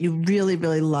yourself that you really,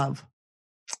 really love.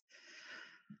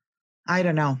 I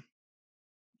don't know.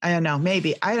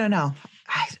 Maybe. I don't know.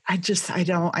 I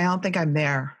don't think I'm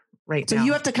there right now. So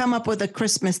you have to come up with a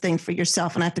Christmas thing for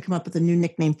yourself, and I have to come up with a new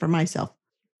nickname for myself.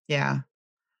 Yeah.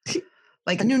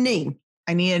 Like a new name.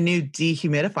 I need a new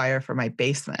dehumidifier for my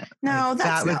basement. No,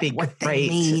 that would be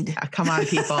great. Come on,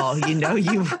 people.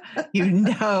 you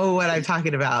know what I'm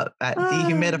talking about. That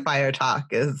dehumidifier talk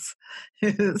is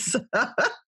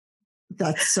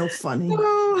that's so funny.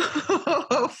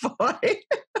 Oh boy.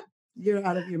 You're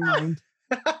out of your mind.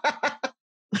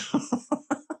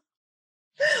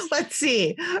 Let's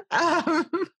see.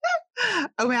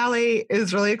 O'Malley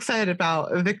is really excited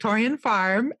about Victorian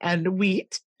Farm and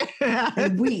wheat.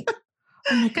 And wheat.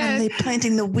 Oh my God, are they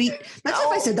planting the wheat? Imagine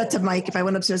if I said that to Mike, if I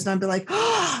went upstairs and I'd be like,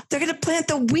 oh, they're going to plant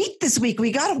the wheat this week.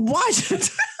 We got to watch it.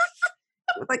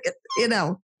 Like, he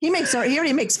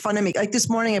already makes fun of me. Like this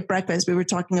morning at breakfast, we were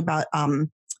talking about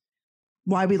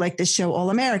why we like this show,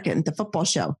 All American, the football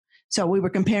show. So we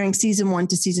were comparing season 1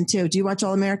 to season 2. Do you watch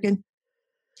All American?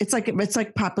 It's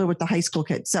like popular with the high school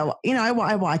kids. So, I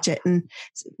watch it, and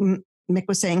Mick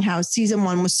was saying how season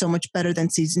 1 was so much better than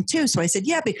season 2. So I said,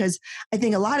 yeah, because I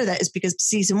think a lot of that is because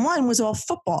season 1 was all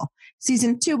football.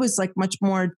 Season 2 was like much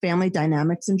more family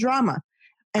dynamics and drama.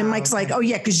 And Mike's like, oh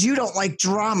yeah, because you don't like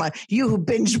drama. You who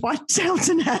binge watch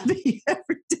Downton Abbey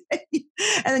every day.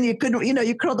 And then you couldn't,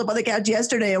 you curled up on the couch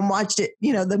yesterday and watched it,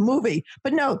 the movie.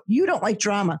 But no, you don't like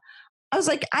drama. I was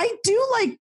like, I do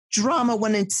like drama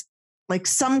when it's like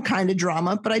some kind of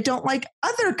drama, but I don't like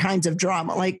other kinds of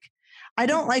drama. Like, I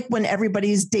don't like when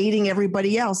everybody's dating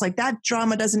everybody else. Like that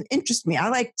drama doesn't interest me. I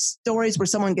like stories where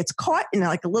someone gets caught in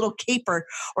like a little caper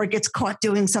or gets caught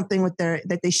doing something with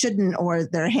that they shouldn't, or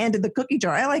they're handed the cookie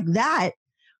jar. I like that.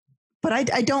 But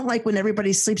I don't like when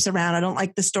everybody sleeps around. I don't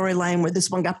like the storyline where this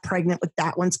one got pregnant with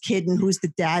that one's kid and who's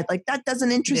the dad. Like that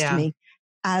doesn't interest me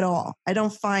at all.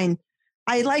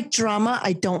 I like drama.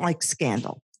 I don't like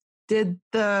scandal. Did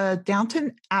the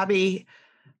Downton Abbey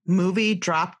movie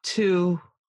drop to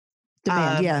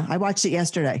demand? Yeah, I watched it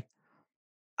yesterday.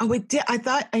 Oh, it did. I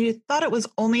thought it was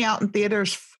only out in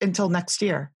theaters until next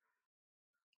year.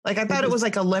 Like I thought it was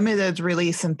like a limited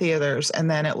release in theaters, and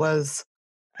then it was.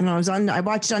 And I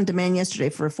watched it on demand yesterday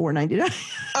for $4.99.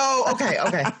 Oh, okay.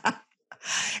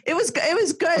 It was good.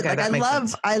 Okay, like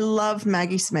I love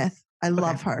Maggie Smith. I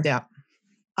love her. Yeah.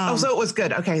 So it was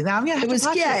good. Okay, now I'm gonna have to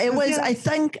watch it. It was. I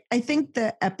think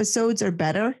the episodes are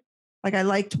better. Like I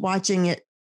liked watching it.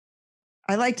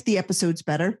 I liked the episodes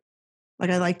better. Like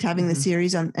I liked having the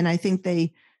series on, and I think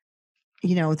they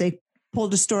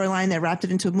pulled a storyline, they wrapped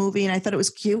it into a movie, and I thought it was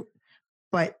cute.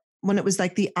 But when it was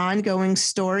like the ongoing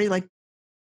story, like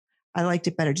I liked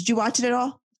it better. Did you watch it at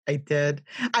all? I did.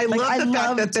 I love the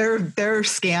fact that their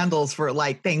scandals were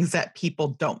like things that people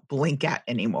don't blink at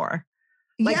anymore.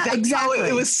 Like yeah, exactly.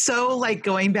 It was so like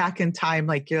going back in time.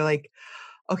 Like you're like,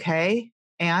 okay,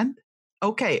 and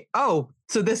okay. Oh,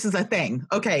 so this is a thing.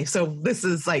 Okay, so this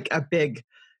is like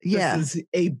this is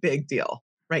a big deal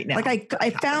right now. Like I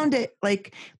found it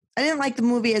like I didn't like the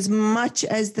movie as much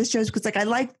as the shows because like I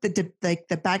liked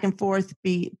the back and forth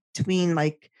between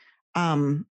like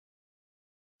Mr.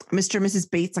 and Mrs.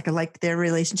 Bates. Like I liked their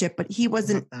relationship, but he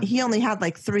he only had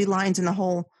like 3 lines in the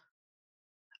whole.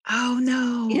 Oh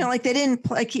no! Like they didn't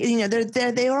like.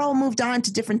 They were all moved on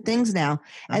to different things now,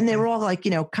 and they were all like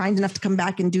kind enough to come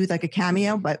back and do like a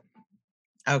cameo. But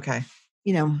okay,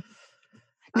 now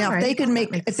if they could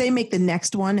if they make the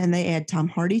next one and they add Tom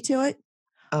Hardy to it.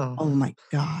 Oh my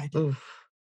God! Oof.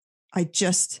 I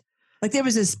just like there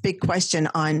was this big question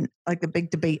on like a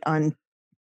big debate on.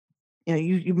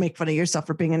 You make fun of yourself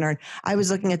for being a nerd. I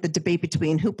was looking at the debate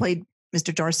between who played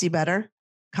Mr. Darcy better,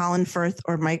 Colin Firth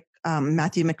or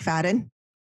Matthew McFadden.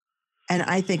 And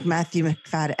I think Matthew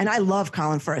McFadden, and I love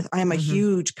Colin Firth. I am a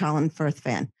huge Colin Firth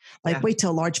fan. Like wait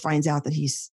till Large finds out that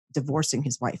he's divorcing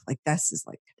his wife. Like this is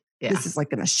like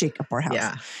going to shake up our house.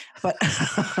 Yeah. But,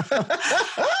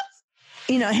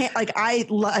 like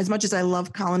as much as I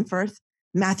love Colin Firth,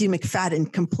 Matthew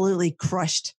McFadden completely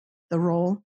crushed the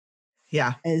role.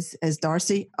 Yeah. As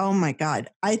Darcy. Oh my God.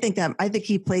 I think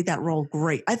he played that role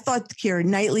great. I thought Keira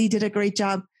Knightley did a great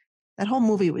job. That whole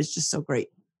movie was just so great.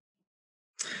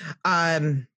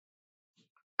 I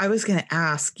was going to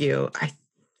ask you,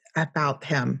 about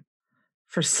him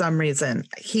for some reason.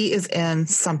 He is in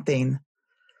something.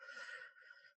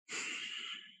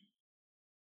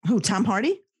 Who, Tom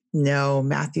Hardy? No,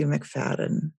 Matthew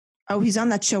McFadden. Oh, he's on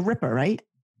that show Ripper, right?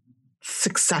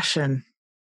 Succession.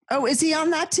 Oh, is he on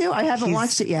that too? I haven't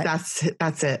watched it yet.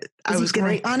 That's it. I was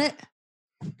great on it.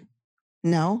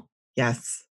 No.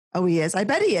 Yes. Oh, he is. I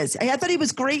bet he is. I thought he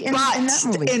was great in that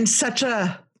movie. In such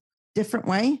a different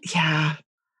way. Yeah.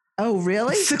 Oh,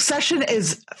 really? Succession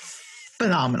is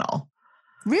phenomenal.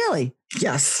 Really?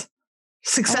 Yes.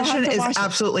 Succession is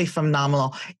absolutely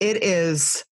phenomenal. It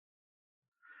is.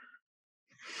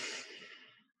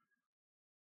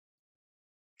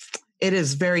 It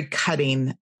is very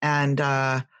cutting, and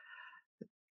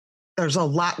there's a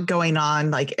lot going on,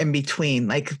 like in between,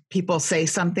 like people say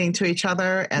something to each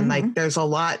other, and like there's a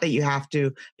lot that you have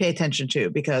to pay attention to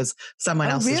because someone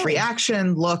else's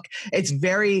reaction, look, it's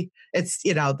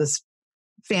this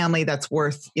family that's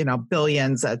worth,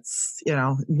 billions. That's,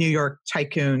 New York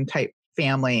tycoon type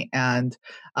family. And,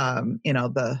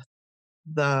 the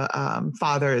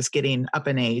father is getting up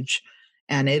in age,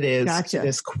 and it is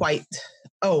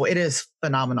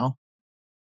phenomenal.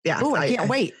 Yeah. Oh, I can't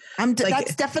wait.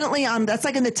 That's definitely that's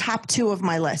like in the top 2 of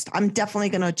my list. I'm definitely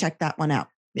going to check that one out.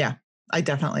 Yeah, I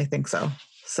definitely think so.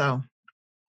 So.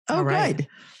 Oh, right. Good.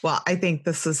 Well, I think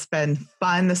this has been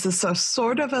fun. This is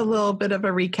sort of a little bit of a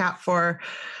recap for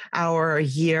our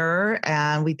year.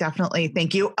 And we definitely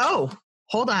thank you. Oh,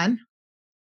 hold on.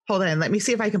 Let me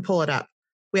see if I can pull it up.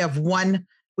 We had one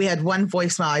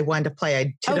voicemail I wanted to play.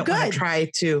 I didn't want to try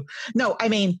to. No, I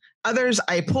mean, others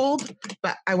I pulled,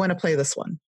 but I want to play this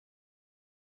one.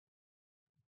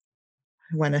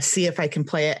 I want to see if I can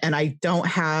play it. And I don't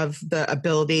have the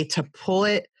ability to pull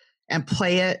it and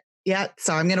play it yet.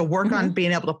 So I'm going to work on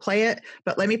being able to play it,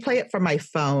 but let me play it from my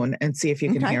phone and see if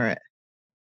you can hear it.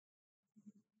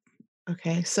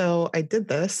 Okay. So I did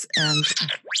this and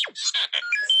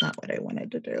it's not what I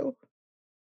wanted to do.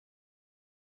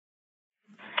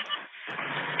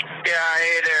 Yeah,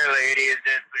 hey there, ladies.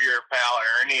 It's your pal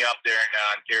Ernie up there in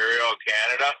Ontario,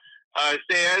 Canada. As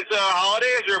the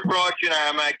holidays are approaching,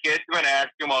 my kids have been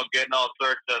asking about getting all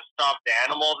sorts of stuffed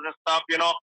animals and stuff,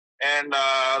 And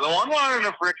the one wanted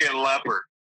a freaking leopard,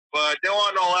 but they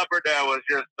wanted a leopard that was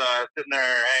just sitting there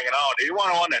hanging out. They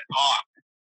want one that talked.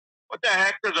 What the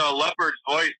heck does a leopard's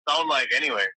voice sound like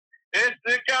anyway? It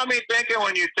got me thinking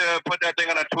when you put that thing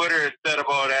on a Twitter instead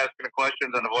about asking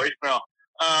questions on the voicemail.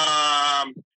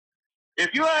 If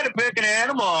you had to pick an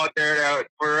animal out there that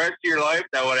for the rest of your life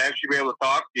that would actually be able to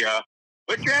talk to you,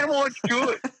 which animal would you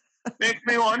choose? Makes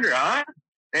me wonder, huh?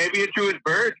 Maybe you choose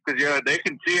birds because they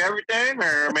can see everything,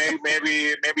 or maybe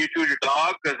you choose your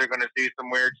dog because they're going to see some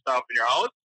weird stuff in your house.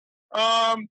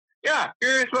 Yeah,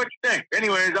 curious what you think.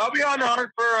 Anyways, I'll be on the hunt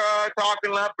for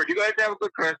talking leopard. You guys have a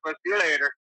good Christmas. See you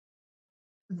later.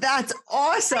 That's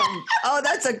awesome. Oh,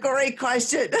 that's a great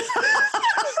question.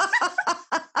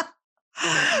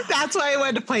 That's why I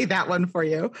wanted to play that one for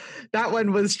you. That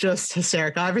one was just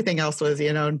hysterical. Everything else was,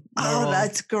 normal. Oh,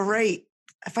 that's great.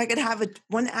 If I could have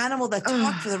one animal that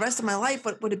talked for the rest of my life,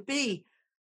 what would it be?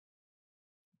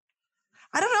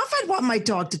 I don't know if I'd want my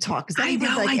dog to talk. Because then he would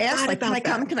ask, can I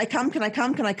come? Can I come? Can I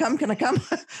come? Can I come? Can I come?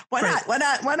 Why not? Why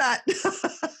not? Why not?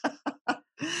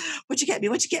 What'd you get me?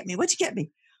 What'd you get me? What'd you get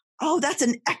me? Oh, that's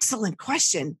an excellent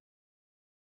question.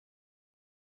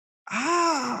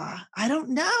 I don't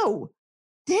know.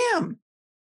 Damn.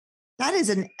 That is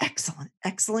an excellent,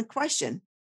 excellent question.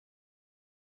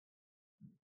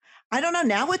 I don't know.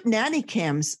 Now with nanny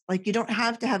cams, like you don't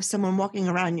have to have someone walking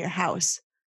around your house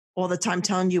all the time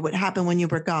telling you what happened when you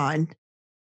were gone.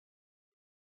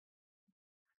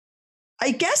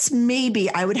 I guess maybe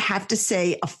I would have to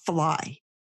say a fly.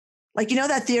 Like,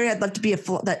 that theory, I'd love to be a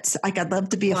fly. I'd love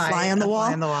to be a fly on the wall.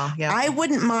 Fly on the wall, yeah. I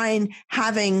wouldn't mind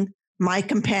having my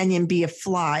companion be a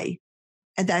fly,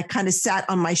 and that kind of sat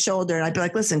on my shoulder, and I'd be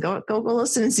like, "Listen, go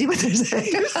listen and see what they're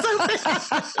saying."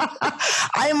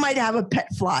 I might have a pet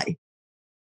fly.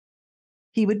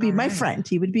 He would be my friend.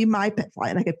 He would be my pet fly,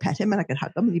 and I could pet him and I could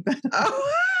hug him.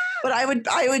 But I would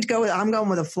go. I'm going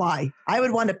with a fly. I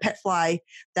would want a pet fly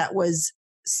that was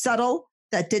subtle,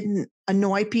 that didn't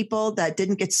annoy people, that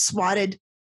didn't get swatted.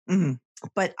 Mm-hmm.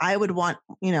 But I would want,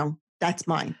 that's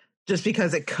mine. Just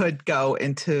because it could go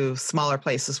into smaller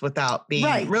places without being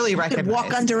really recognized. He could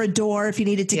walk under a door if he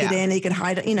needed to get in. He could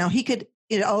hide. He could.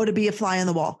 To be a fly on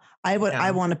the wall. I would.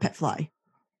 I want a pet fly.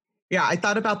 Yeah, I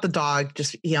thought about the dog.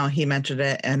 Just he mentioned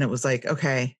it, and it was like,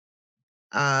 okay,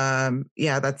 I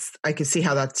could see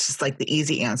how that's just like the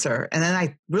easy answer. And then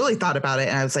I really thought about it,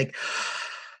 and I was like,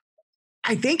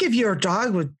 I think if your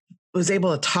dog would was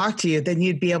able to talk to you, then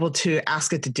you'd be able to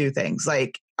ask it to do things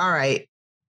like, all right,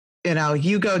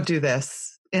 you go do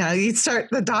this.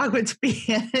 The dog would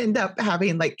end up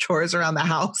having like chores around the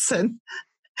house, and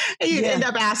you'd end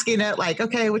up asking it like,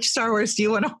 okay, which Star Wars do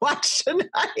you want to watch tonight?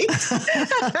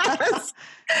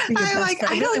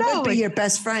 I don't know. Would be your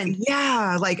best friend.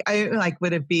 Yeah.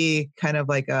 Would it be kind of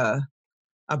like a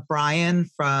Brian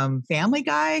from Family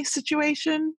Guy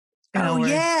situation?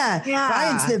 Yeah.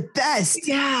 Brian's the best.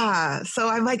 Yeah. So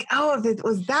I'm like, if it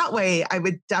was that way, I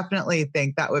would definitely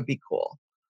think that would be cool.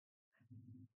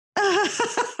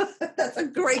 That's a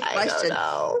great question. I don't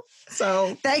know.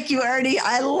 So thank you, Ernie.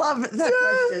 I love that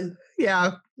question.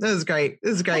 Yeah, this is great.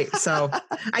 So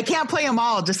I can't play them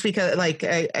all just because I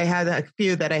had a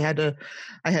few that I had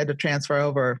to transfer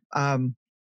over.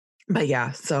 But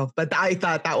yeah, but I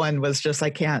thought that one was just,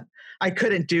 I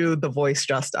couldn't do the voice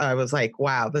just. I was like,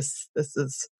 wow, this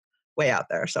is way out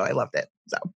there. So I loved it.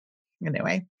 So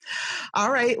anyway.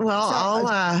 All right. Well,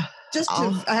 I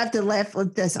have to laugh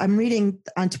with this. I'm reading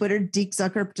on Twitter, Deke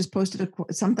Zucker just posted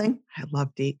something. I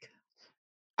love Deke.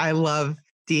 I love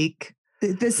Deke.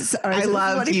 This is. I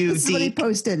love you, Deke. This is what he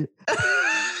posted.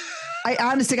 I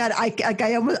honest to God,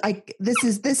 this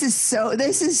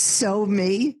is so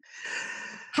me.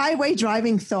 Highway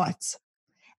driving thoughts.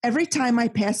 Every time I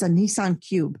pass a Nissan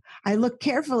Cube, I look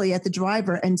carefully at the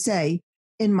driver and say,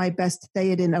 in my best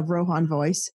Theoden of Rohan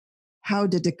voice, how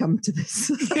did it come to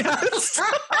this? Yes.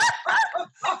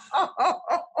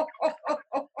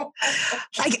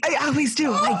 I always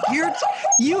do.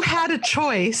 You had a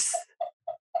choice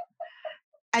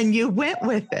and you went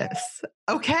with this.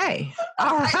 Okay.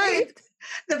 All right.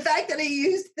 The fact that he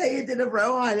used Theoden of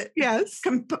Rohan, yes,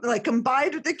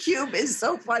 combined with the cube is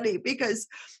so funny because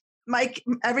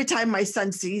every time my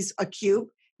son sees a cube,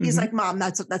 he's like, Mom,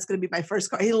 that's going to be my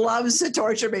first car. He loves to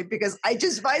torture me because I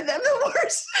just find them the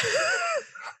worst.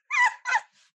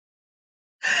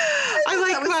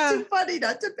 That was too funny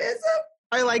not to pass up.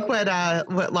 I like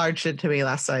what Large did to me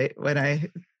last night when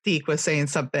Deke was saying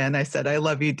something. I said, I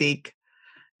love you, Deke.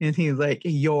 And he's like,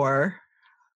 your.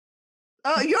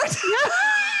 Oh, yours.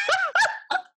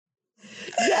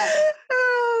 Yeah.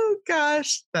 Oh,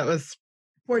 gosh. That was.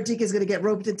 Poor Deke is going to get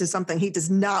roped into something he does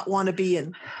not want to be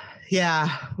in.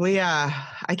 Yeah.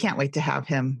 I can't wait to have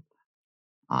him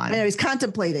on. I know, he's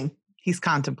contemplating.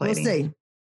 We'll see.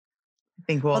 I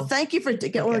think well, thank you for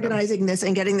organizing this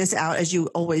and getting this out as you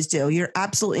always do. You're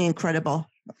absolutely incredible.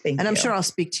 Thank you. I'm sure I'll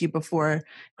speak to you before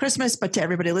Christmas, but to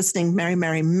everybody listening, Merry,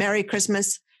 Merry, Merry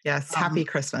Christmas. Yes. Happy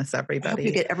Christmas, everybody. I hope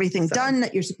you get everything done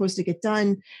that you're supposed to get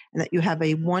done and that you have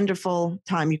a wonderful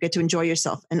time. You get to enjoy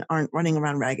yourself and aren't running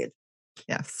around ragged.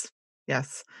 Yes.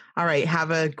 Yes. All right.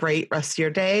 Have a great rest of your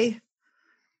day.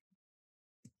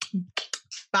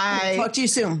 Bye. I'll talk to you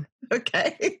soon.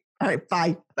 Okay. All right.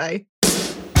 Bye. Bye.